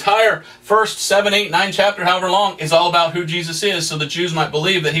book, and the entire first 7, 8, 9 chapter, however long, is all about who Jesus is, so the Jews might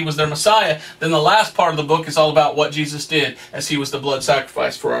believe that he was their Messiah. Then the last part of the book is all about what Jesus did, as he was the blood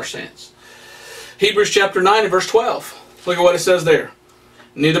sacrifice for our sins. Hebrews chapter 9 and verse 12. Look at what it says there.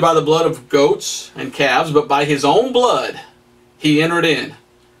 Neither by the blood of goats and calves, but by his own blood he entered in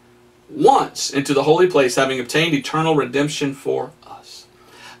once into the holy place, having obtained eternal redemption for us.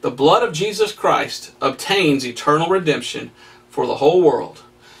 The blood of Jesus Christ obtains eternal redemption for the whole world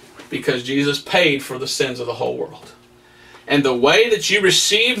because Jesus paid for the sins of the whole world. And the way that you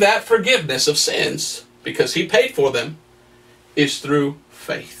receive that forgiveness of sins, because he paid for them, is through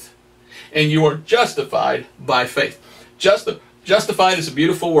faith. And you are justified by faith. Justified is a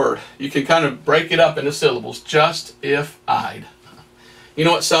beautiful word. You can kind of break it up into syllables. Justified. You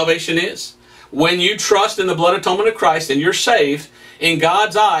know what salvation is? When you trust in the blood atonement of Christ and you're saved, in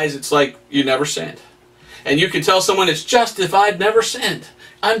God's eyes, it's like you never sinned. And you can tell someone it's justified, never sinned.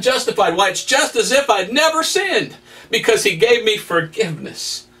 I'm justified. Why? It's just as if I'd never sinned, because he gave me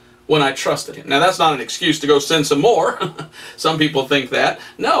forgiveness when I trusted him. Now, that's not an excuse to go sin some more. Some people think that.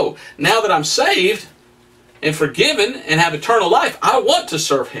 No, now that I'm saved and forgiven and have eternal life, I want to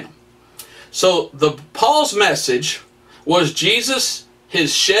serve him. So Paul's message was Jesus,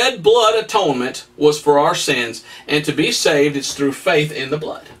 his shed blood atonement was for our sins, and to be saved it's through faith in the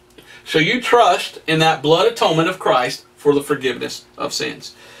blood. So you trust in that blood atonement of Christ for the forgiveness of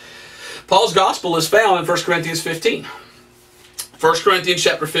sins. Paul's gospel is found in 1 Corinthians 15. 1 Corinthians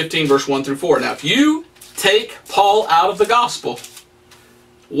chapter 15, verse 1 through 4. Now, if you take Paul out of the gospel,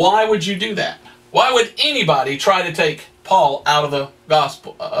 why would you do that? Why would anybody try to take Paul out of the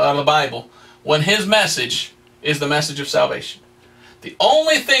gospel, out of the Bible, when his message is the message of salvation? The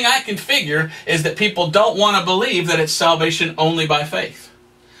only thing I can figure is that people don't want to believe that it's salvation only by faith.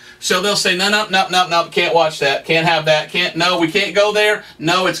 So they'll say, no, can't watch that, can't have that, we can't go there.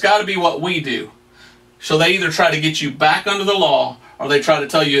 No, it's got to be what we do. So they either try to get you back under the law, or they try to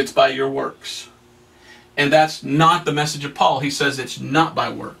tell you it's by your works. And that's not the message of Paul. He says it's not by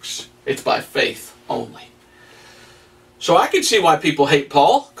works. It's by faith only. So I can see why people hate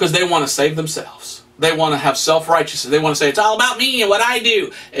Paul, because they want to save themselves. They want to have self-righteousness. They want to say, it's all about me and what I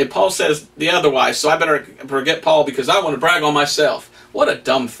do. And Paul says the otherwise, so I better forget Paul because I want to brag on myself. What a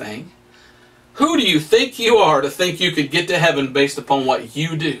dumb thing. Who do you think you are to think you could get to heaven based upon what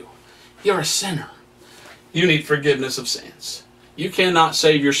you do? You're a sinner. You need forgiveness of sins. You cannot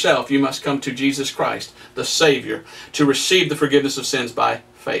save yourself. You must come to Jesus Christ, the Savior, to receive the forgiveness of sins by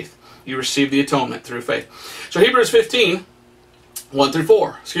faith. You receive the atonement through faith. So Hebrews 15, 1 through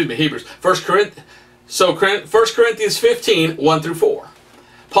 4. Excuse me, Hebrews. 1 Corinthians 15, 1 through 4.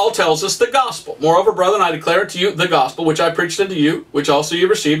 Paul tells us the gospel. Moreover, brethren, I declare to you the gospel which I preached unto you, which also you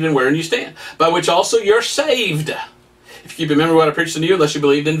received and wherein you stand, by which also you're saved. If you keep in memory what I preached unto you, unless you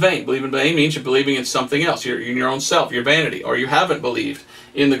believed in vain. Believe in vain means you're believing in something else. You're in your own self, your vanity, or you haven't believed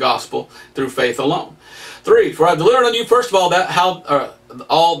in the gospel through faith alone. 3, for I have delivered unto you first of all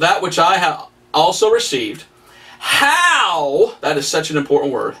all that which I have also received, how, that is such an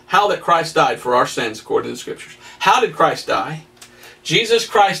important word, how that Christ died for our sins according to the Scriptures. How did Christ die? Jesus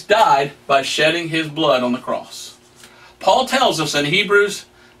Christ died by shedding his blood on the cross. Paul tells us in Hebrews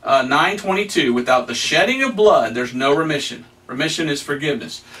 9:22, without the shedding of blood, there's no remission. Remission is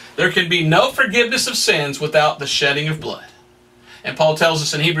forgiveness. There can be no forgiveness of sins without the shedding of blood. And Paul tells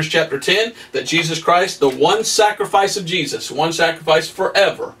us in Hebrews chapter 10 that Jesus Christ, the one sacrifice of Jesus, one sacrifice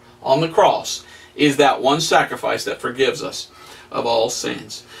forever on the cross, is that one sacrifice that forgives us of all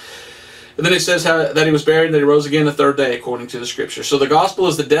sins. And then it says that he was buried and that he rose again the third day according to the Scripture. So the gospel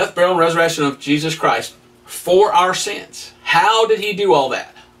is the death, burial, and resurrection of Jesus Christ for our sins. How did he do all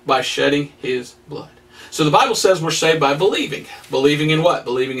that? By shedding his blood. So the Bible says we're saved by believing. Believing in what?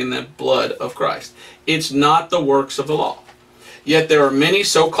 Believing in the blood of Christ. It's not the works of the law. Yet there are many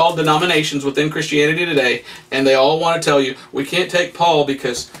so-called denominations within Christianity today, and they all want to tell you, we can't take Paul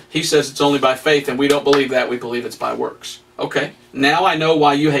because he says it's only by faith, and we don't believe that. We believe it's by works. Okay, now I know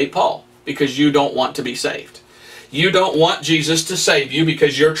why you hate Paul. Because you don't want to be saved. You don't want Jesus to save you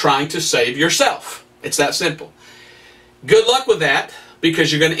because you're trying to save yourself. It's that simple. Good luck with that,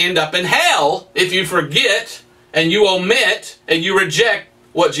 because you're going to end up in hell if you forget and you omit and you reject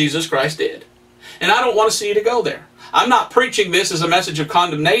what Jesus Christ did. And I don't want to see you to go there. I'm not preaching this as a message of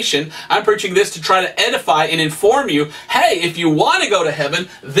condemnation. I'm preaching this to try to edify and inform you, hey, if you want to go to heaven,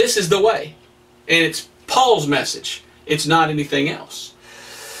 this is the way. And it's Paul's message. It's not anything else.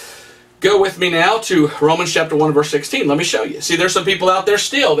 Go with me now to Romans chapter 1 verse 16. Let me show you. See, there's some people out there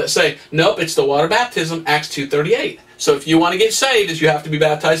still that say, nope, it's the water baptism, Acts 2:38. So if you want to get saved, you have to be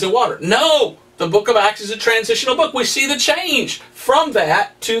baptized in water. No! The book of Acts is a transitional book. We see the change from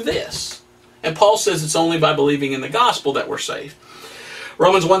that to this. And Paul says it's only by believing in the gospel that we're saved.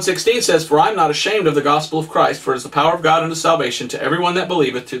 Romans 1:16 says, "For I am not ashamed of the gospel of Christ, for it is the power of God unto salvation to everyone that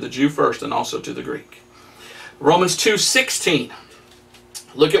believeth, to the Jew first, and also to the Greek." Romans 2:16.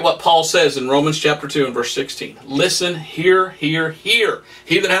 Look at what Paul says in Romans chapter 2 and verse 16. Listen, hear, hear, hear.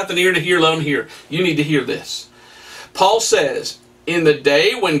 He that hath an ear to hear, let him hear. You need to hear this. Paul says, "In the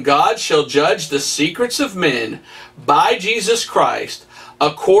day when God shall judge the secrets of men by Jesus Christ,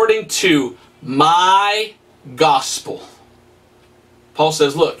 according to my gospel." Paul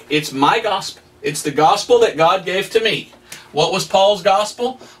says, look, it's my gospel. It's the gospel that God gave to me. What was Paul's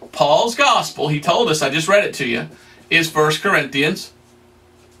gospel? Paul's gospel, he told us, I just read it to you, is 1 Corinthians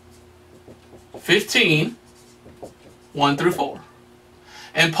 15, 1 through 4.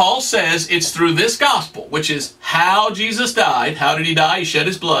 And Paul says it's through this gospel, which is how Jesus died. How did he die? He shed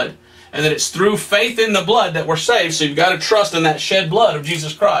his blood. And that it's through faith in the blood that we're saved. So you've got to trust in that shed blood of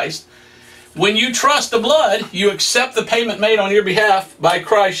Jesus Christ. When you trust the blood, you accept the payment made on your behalf by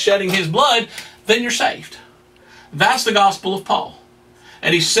Christ shedding his blood, then you're saved. That's the gospel of Paul.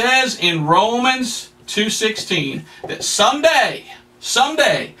 And he says in Romans 2:16 that someday,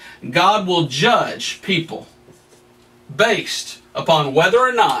 God will judge people based upon whether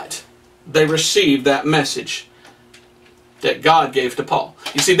or not they received that message that God gave to Paul.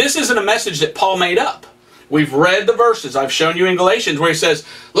 You see, this isn't a message that Paul made up. We've read the verses. I've shown you in Galatians where he says,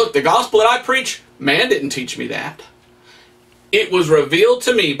 look, the gospel that I preach, man didn't teach me that. It was revealed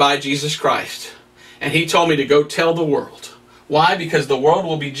to me by Jesus Christ. And he told me to go tell the world. Why? Because the world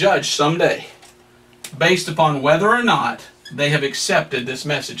will be judged someday based upon whether or not they have accepted this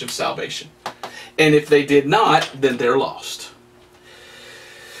message of salvation. And if they did not, then they're lost.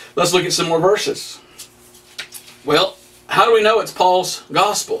 Let's look at some more verses. Well, how do we know it's Paul's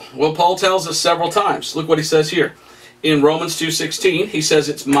gospel? Well, Paul tells us several times. Look what he says here. In Romans 2:16, he says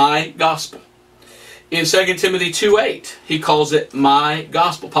it's my gospel. In 2 Timothy 2:8, he calls it my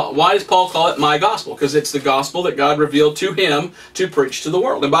gospel. Why does Paul call it my gospel? Because it's the gospel that God revealed to him to preach to the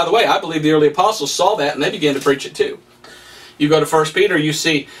world. And by the way, I believe the early apostles saw that and they began to preach it too. You go to 1 Peter, you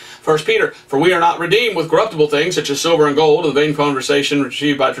see 1 Peter, "For we are not redeemed with corruptible things, such as silver and gold, and the vain conversation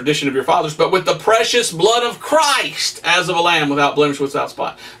received by tradition of your fathers, but with the precious blood of Christ, as of a lamb without blemish, without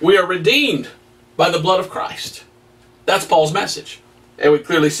spot." We are redeemed by the blood of Christ. That's Paul's message. And we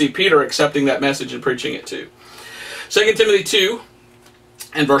clearly see Peter accepting that message and preaching it too. 2 Timothy 2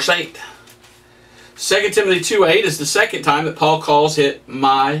 and verse 8. 2 Timothy 2:8 is the second time that Paul calls it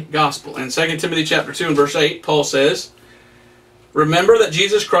my gospel. In 2 Timothy chapter 2 and verse 8, Paul says, "Remember that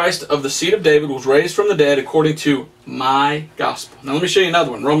Jesus Christ of the seed of David was raised from the dead according to my gospel." Now let me show you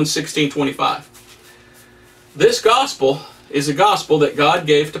another one. Romans 16:25. This gospel is a gospel that God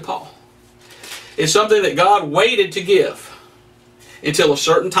gave to Paul. It's something that God waited to give until a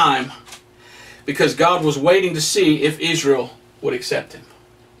certain time because God was waiting to see if Israel would accept him.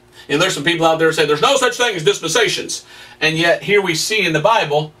 And there's some people out there who say there's no such thing as dispensations. And yet here we see in the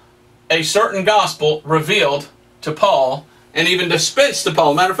Bible a certain gospel revealed to Paul and even dispensed to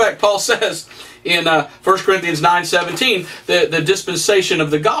Paul. Matter of fact, Paul says in 1 Corinthians 9:17, the dispensation of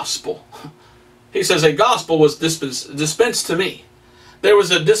the gospel. He says a gospel was dispensed to me. There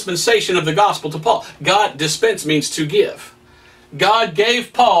was a dispensation of the gospel to Paul. God dispense means to give. God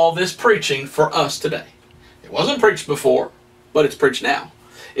gave Paul this preaching for us today. It wasn't preached before, but it's preached now.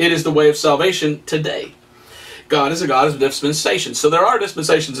 It is the way of salvation today. God is a God of dispensation. So there are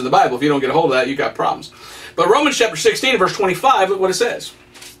dispensations in the Bible. If you don't get a hold of that, you've got problems. But Romans chapter 16, verse 25, look what it says.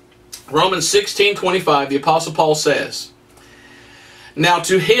 Romans 16:25, the Apostle Paul says, "Now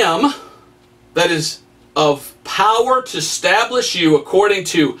to him that is of power to establish you according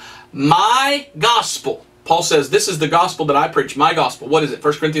to my gospel." Paul says, this is the gospel that I preach, my gospel. What is it?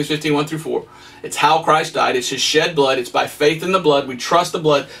 1 Corinthians 15, 1 through 4. It's how Christ died. It's his shed blood. It's by faith in the blood. We trust the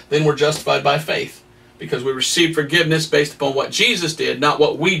blood. Then we're justified by faith. Because we receive forgiveness based upon what Jesus did, not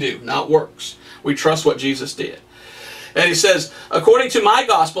what we do, not works. We trust what Jesus did. And he says, according to my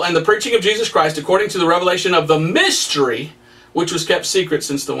gospel and the preaching of Jesus Christ, according to the revelation of the mystery, which was kept secret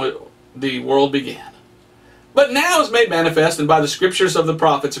since the world began. But now is made manifest, and by the scriptures of the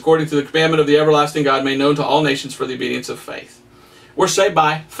prophets, according to the commandment of the everlasting God, made known to all nations for the obedience of faith. We're saved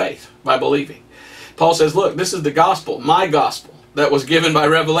by faith, by believing. Paul says, look, this is the gospel, my gospel, that was given by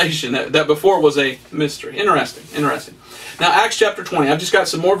revelation, that before was a mystery. Interesting, interesting. Now, Acts chapter 20, I've just got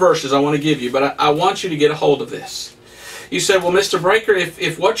some more verses I want to give you, but I want you to get a hold of this. You said, well, Mr. Breaker,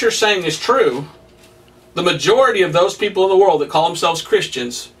 if what you're saying is true, the majority of those people in the world that call themselves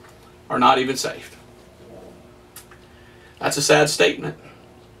Christians are not even saved. That's a sad statement.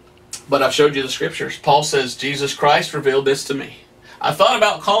 But I've showed you the scriptures. Paul says, Jesus Christ revealed this to me. I thought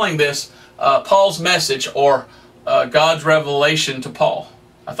about calling this Paul's message, or God's revelation to Paul.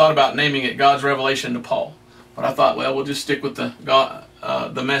 I thought about naming it God's revelation to Paul. But I thought, well, we'll just stick with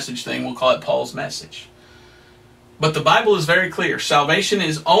the message thing. We'll call it Paul's message. But the Bible is very clear. Salvation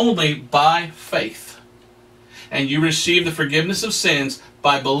is only by faith. And you receive the forgiveness of sins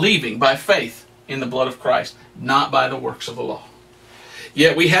by believing, by faith in the blood of Christ, not by the works of the law.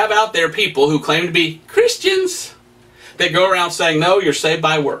 Yet we have out there people who claim to be Christians that go around saying, no, you're saved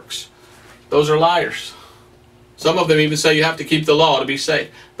by works. Those are liars. Some of them even say you have to keep the law to be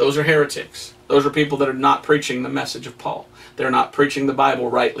saved. Those are heretics. Those are people that are not preaching the message of Paul. They're not preaching the Bible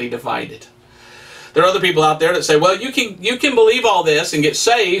rightly divided. There are other people out there that say, well, you can believe all this and get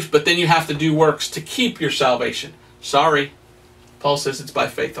saved, but then you have to do works to keep your salvation. Sorry. Paul says it's by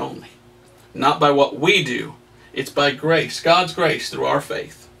faith only. Not by what we do. It's by grace, God's grace through our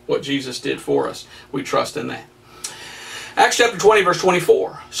faith. What Jesus did for us. We trust in that. Acts chapter 20, verse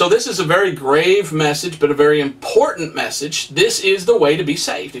 24. So this is a very grave message, but a very important message. This is the way to be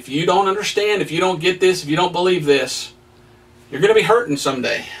saved. If you don't understand, if you don't get this, if you don't believe this, you're going to be hurting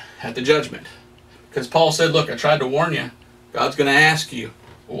someday at the judgment. Because Paul said, look, I tried to warn you. God's going to ask you,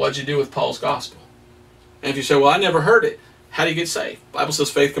 well, what'd you do with Paul's gospel? And if you say, well, I never heard it, how do you get saved? The Bible says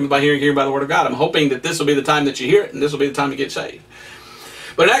faith comes by hearing, hearing by the word of God. I'm hoping that this will be the time that you hear it, and this will be the time you get saved.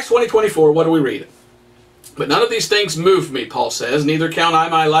 But in Acts 20:24, what do we read? But none of these things moved me, Paul says, neither count I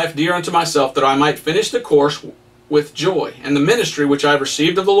my life dear unto myself, that I might finish the course with joy, and the ministry which I have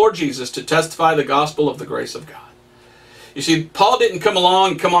received of the Lord Jesus, to testify the gospel of the grace of God. You see, Paul didn't come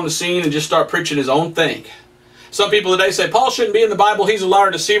along and come on the scene and just start preaching his own thing. Some people today say, Paul shouldn't be in the Bible, he's a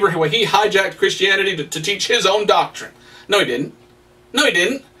liar, deceiver. He hijacked Christianity to teach his own doctrine. No, he didn't. No, he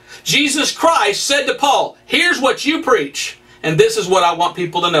didn't. Jesus Christ said to Paul, here's what you preach, and this is what I want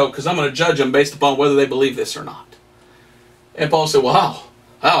people to know, because I'm going to judge them based upon whether they believe this or not. And Paul said, wow,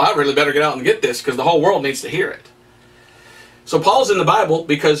 I really better get out and get this, because the whole world needs to hear it. So Paul's in the Bible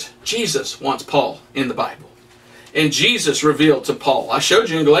because Jesus wants Paul in the Bible. And Jesus revealed to Paul. I showed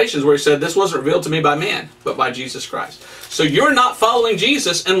you in Galatians where he said, this wasn't revealed to me by man, but by Jesus Christ. So you're not following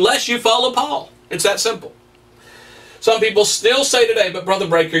Jesus unless you follow Paul. It's that simple. Some people still say today, but Brother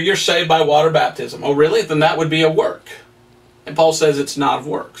Breaker, you're saved by water baptism. Oh, really? Then that would be a work. And Paul says it's not of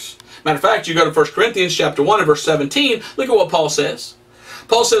works. Matter of fact, you go to 1 Corinthians chapter 1 and verse 17. Look at what Paul says.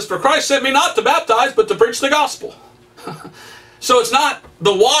 Paul says, for Christ sent me not to baptize, but to preach the gospel. So it's not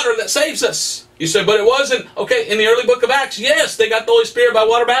the water that saves us. You say, but it wasn't. Okay, in the early book of Acts, yes, they got the Holy Spirit by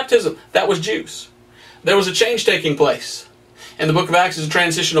water baptism. That was Jews. There was a change taking place. And the book of Acts is a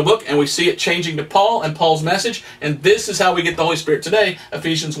transitional book, and we see it changing to Paul and Paul's message. And this is how we get the Holy Spirit today.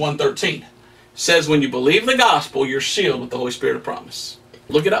 Ephesians 1:13 says, when you believe the gospel, you're sealed with the Holy Spirit of promise.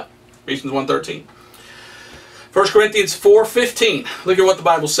 Look it up. Ephesians 1:13. 1 Corinthians 4:15. Look at what the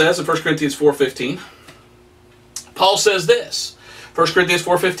Bible says in 1 Corinthians 4:15. Paul says this. 1 Corinthians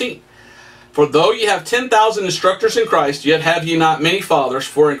 4:15. For though ye have 10,000 instructors in Christ, yet have ye not many fathers.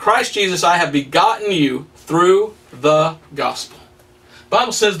 For in Christ Jesus I have begotten you through the gospel. The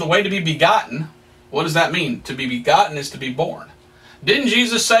Bible says the way to be begotten, what does that mean? To be begotten is to be born. Didn't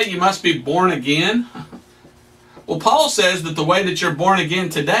Jesus say you must be born again? Well, Paul says that the way that you're born again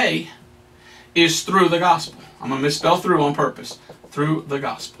today is through the gospel. I'm going to misspell through on purpose. Through the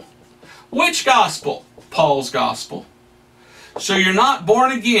gospel. Which gospel? Paul's gospel. So you're not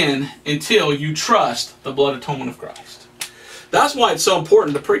born again until you trust the blood atonement of Christ. That's why it's so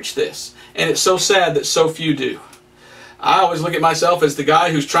important to preach this. And it's so sad that so few do. I always look at myself as the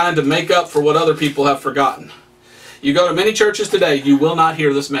guy who's trying to make up for what other people have forgotten. You go to many churches today, you will not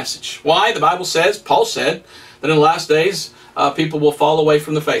hear this message. Why? The Bible says, Paul said, that in the last days, people will fall away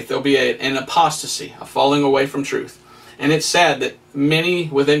from the faith. There'll be an apostasy, a falling away from truth. And it's sad that many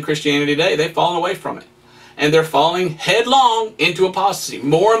within Christianity today, they've fallen away from it. And they're falling headlong into apostasy.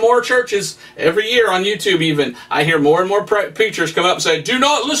 More and more churches, every year on YouTube even, I hear more and more preachers come up and say, do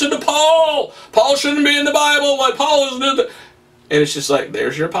not listen to Paul! Paul shouldn't be in the Bible! Why Paul isn't in the... And it's just like,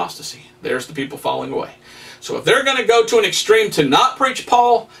 there's your apostasy. There's the people falling away. So if they're going to go to an extreme to not preach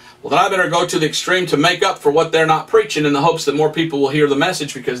Paul, well then I better go to the extreme to make up for what they're not preaching in the hopes that more people will hear the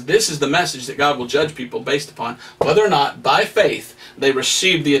message, because this is the message that God will judge people based upon whether or not, by faith, they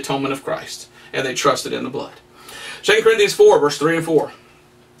received the atonement of Christ. And they trusted in the blood. 2 Corinthians 4, verse 3 and 4.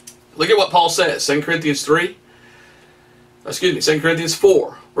 Look at what Paul says. 2 Corinthians 4,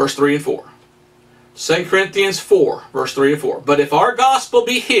 verse 3 and 4. 2 Corinthians 4, verse 3 and 4. But if our gospel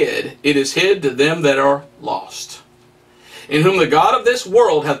be hid, it is hid to them that are lost, in whom the God of this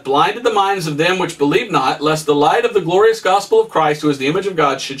world hath blinded the minds of them which believe not, lest the light of the glorious gospel of Christ, who is the image of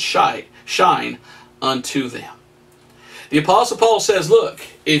God, should shine unto them. The Apostle Paul says, look,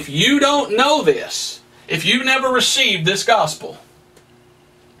 if you don't know this, if you've never received this gospel,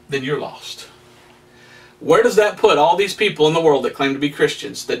 then you're lost. Where does that put all these people in the world that claim to be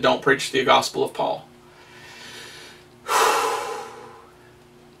Christians that don't preach the gospel of Paul?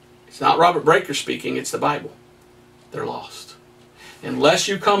 It's not Robert Breaker speaking, it's the Bible. They're lost. Unless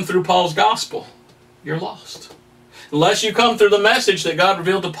you come through Paul's gospel, you're lost. Unless you come through the message that God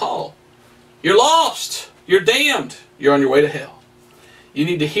revealed to Paul, you're lost. You're damned. You're on your way to hell. You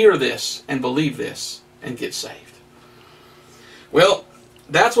need to hear this and believe this and get saved. Well,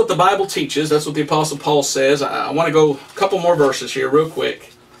 that's what the Bible teaches. That's what the Apostle Paul says. I want to go a couple more verses here real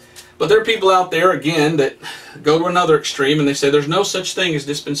quick. But there are people out there, again, that go to another extreme and they say there's no such thing as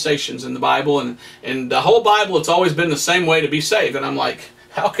dispensations in the Bible. And the whole Bible, it's always been the same way to be saved. And I'm like,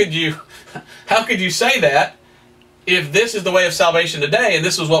 how could you say that if this is the way of salvation today and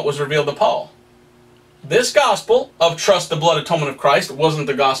this is what was revealed to Paul? This gospel of trust the blood atonement of Christ wasn't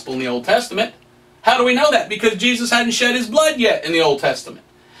the gospel in the Old Testament. How do we know that? Because Jesus hadn't shed his blood yet in the Old Testament.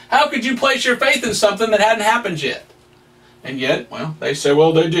 How could you place your faith in something that hadn't happened yet? And yet, well, they say,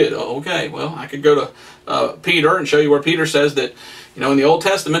 well, they did. Oh, okay, well, I could go to Peter and show you where Peter says that, you know, in the Old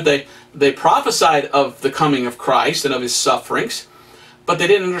Testament, they prophesied of the coming of Christ and of his sufferings, but they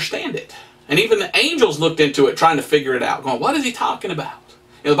didn't understand it. And even the angels looked into it, trying to figure it out, going, what is he talking about?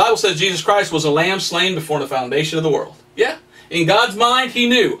 You know, the Bible says Jesus Christ was a lamb slain before the foundation of the world. Yeah, in God's mind, he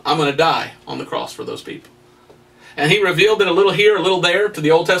knew, I'm going to die on the cross for those people. And he revealed it a little here, a little there to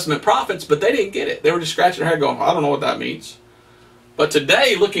the Old Testament prophets, but they didn't get it. They were just scratching their head going, I don't know what that means. But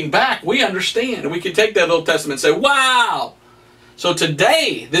today, looking back, we understand. And we can take that Old Testament and say, wow! So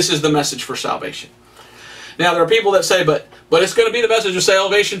today, this is the message for salvation. Now, there are people that say, but it's going to be the message of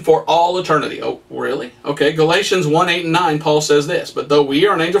salvation for all eternity. Oh, really? Okay, Galatians 1, 8, and 9, Paul says this, but though we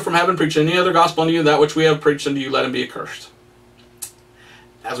are an angel from heaven preaching any other gospel unto you, that which we have preached unto you, let him be accursed.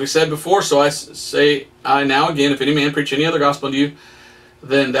 As we said before, so I say I now again, if any man preach any other gospel unto you,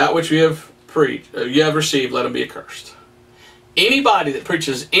 then that which you have received, let him be accursed. Anybody that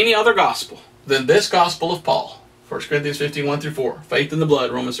preaches any other gospel than this gospel of Paul, 1 Corinthians 15, 1 through 4, faith in the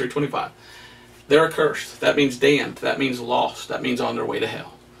blood, Romans 3, 25, they're accursed. That means damned. That means lost. That means on their way to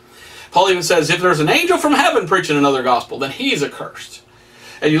hell. Paul even says, if there's an angel from heaven preaching another gospel, then he's accursed.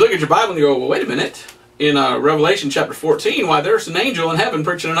 And you look at your Bible and you go, well, wait a minute. In Revelation chapter 14, why, there's an angel in heaven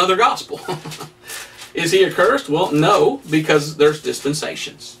preaching another gospel. Is he accursed? Well, no, because there's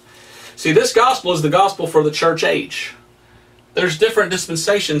dispensations. See, this gospel is the gospel for the church age. There's different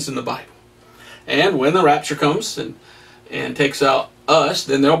dispensations in the Bible. And when the rapture comes and takes out us,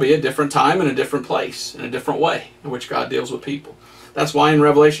 then there'll be a different time and a different place and a different way in which God deals with people. That's why in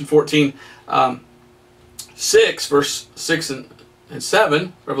Revelation 14, 6, verse 6 and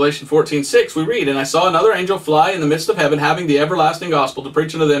 7, Revelation 14, 6, we read, and I saw another angel fly in the midst of heaven, having the everlasting gospel to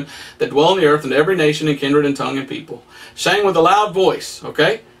preach unto them that dwell on the earth, and to every nation and kindred and tongue and people, saying with a loud voice,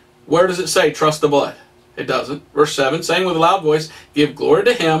 okay, where does it say trust the blood? It doesn't. Verse 7, saying with a loud voice, give glory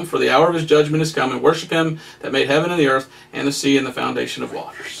to him, for the hour of his judgment is come, and worship him that made heaven and the earth, and the sea and the foundation of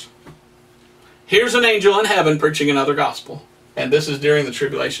waters. Here's an angel in heaven preaching another gospel, and this is during the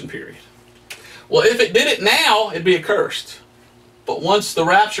tribulation period. Well, if it did it now, it'd be accursed. But once the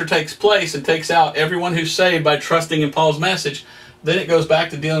rapture takes place and takes out everyone who's saved by trusting in Paul's message, then it goes back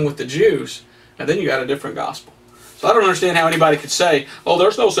to dealing with the Jews, and then you got a different gospel. So I don't understand how anybody could say, oh,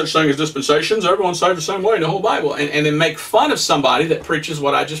 there's no such thing as dispensations, everyone's saved the same way in the whole Bible, and then make fun of somebody that preaches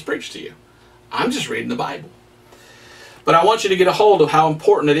what I just preached to you. I'm just reading the Bible. But I want you to get a hold of how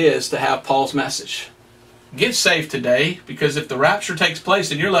important it is to have Paul's message. Get saved today, because if the rapture takes place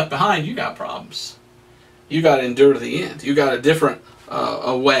and you're left behind, you got problems. You got to endure to the end. You got a different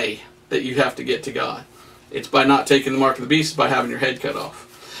a way that you have to get to God. It's by not taking the mark of the beast, it's by having your head cut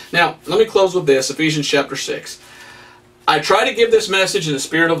off. Now, let me close with this, Ephesians chapter 6. I try to give this message in the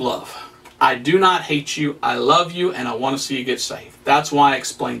spirit of love. I do not hate you, I love you, and I want to see you get saved. That's why I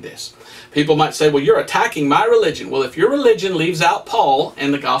explained this. People might say, well, you're attacking my religion. Well, if your religion leaves out Paul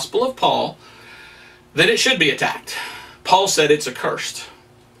and the gospel of Paul, then it should be attacked. Paul said it's accursed.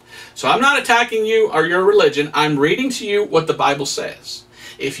 So I'm not attacking you or your religion. I'm reading to you what the Bible says.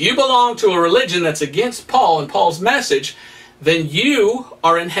 If you belong to a religion that's against Paul and Paul's message, then you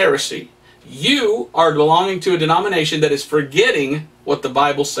are in heresy. You are belonging to a denomination that is forgetting what the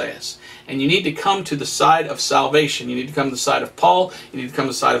Bible says. And you need to come to the side of salvation. You need to come to the side of Paul. You need to come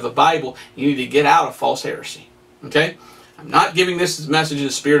to the side of the Bible. You need to get out of false heresy. Okay? I'm not giving this message in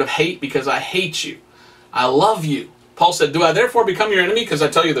the spirit of hate because I hate you. I love you. Paul said, do I therefore become your enemy because I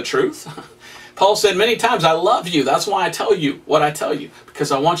tell you the truth? Paul said many times, I love you. That's why I tell you what I tell you,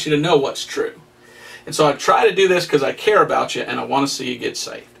 because I want you to know what's true. And so I try to do this because I care about you and I want to see you get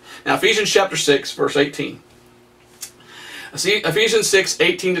saved. Now, Ephesians chapter 6, verse 18. Ephesians 6,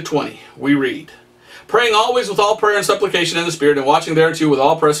 18 to 20, we read, praying always with all prayer and supplication in the Spirit, and watching thereto with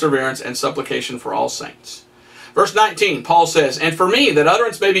all perseverance and supplication for all saints. Verse 19, Paul says, and for me, that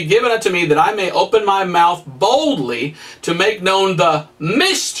utterance may be given unto me, that I may open my mouth boldly to make known the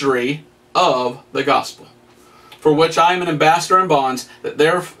mystery of the gospel, for which I am an ambassador in bonds, that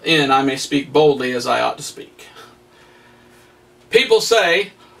therein I may speak boldly as I ought to speak. People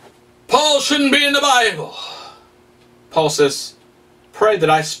say, Paul shouldn't be in the Bible. Paul says, pray that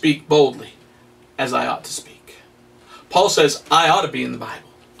I speak boldly as I ought to speak. Paul says, I ought to be in the Bible.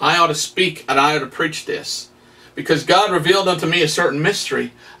 I ought to speak and I ought to preach this. Because God revealed unto me a certain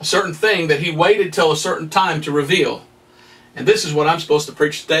mystery, a certain thing that He waited till a certain time to reveal. And this is what I'm supposed to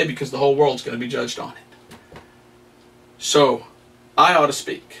preach today, because the whole world's going to be judged on it. So, I ought to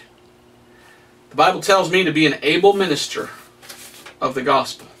speak. The Bible tells me to be an able minister of the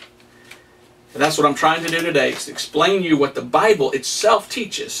gospel. And that's what I'm trying to do today, is to explain to you what the Bible itself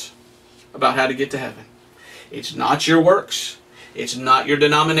teaches about how to get to heaven. It's not your works. It's not your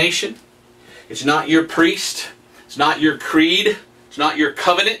denomination. It's not your priest. It's not your creed. It's not your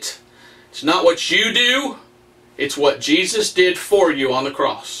covenant. It's not what you do. It's what Jesus did for you on the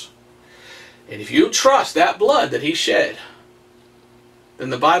cross. And if you trust that blood that He shed, then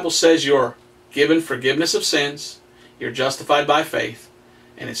the Bible says you're given forgiveness of sins, you're justified by faith,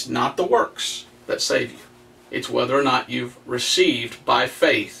 and it's not the works that save you. It's whether or not you've received by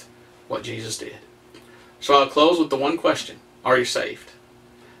faith what Jesus did. So I'll close with the one question. Are you saved?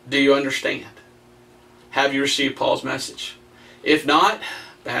 Do you understand? Have you received Paul's message? If not,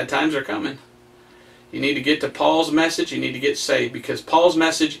 bad times are coming. You need to get to Paul's message. You need to get saved, because Paul's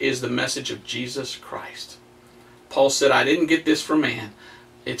message is the message of Jesus Christ. Paul said, I didn't get this from man.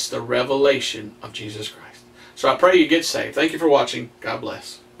 It's the revelation of Jesus Christ. So I pray you get saved. Thank you for watching. God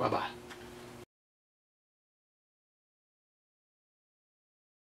bless. Bye-bye.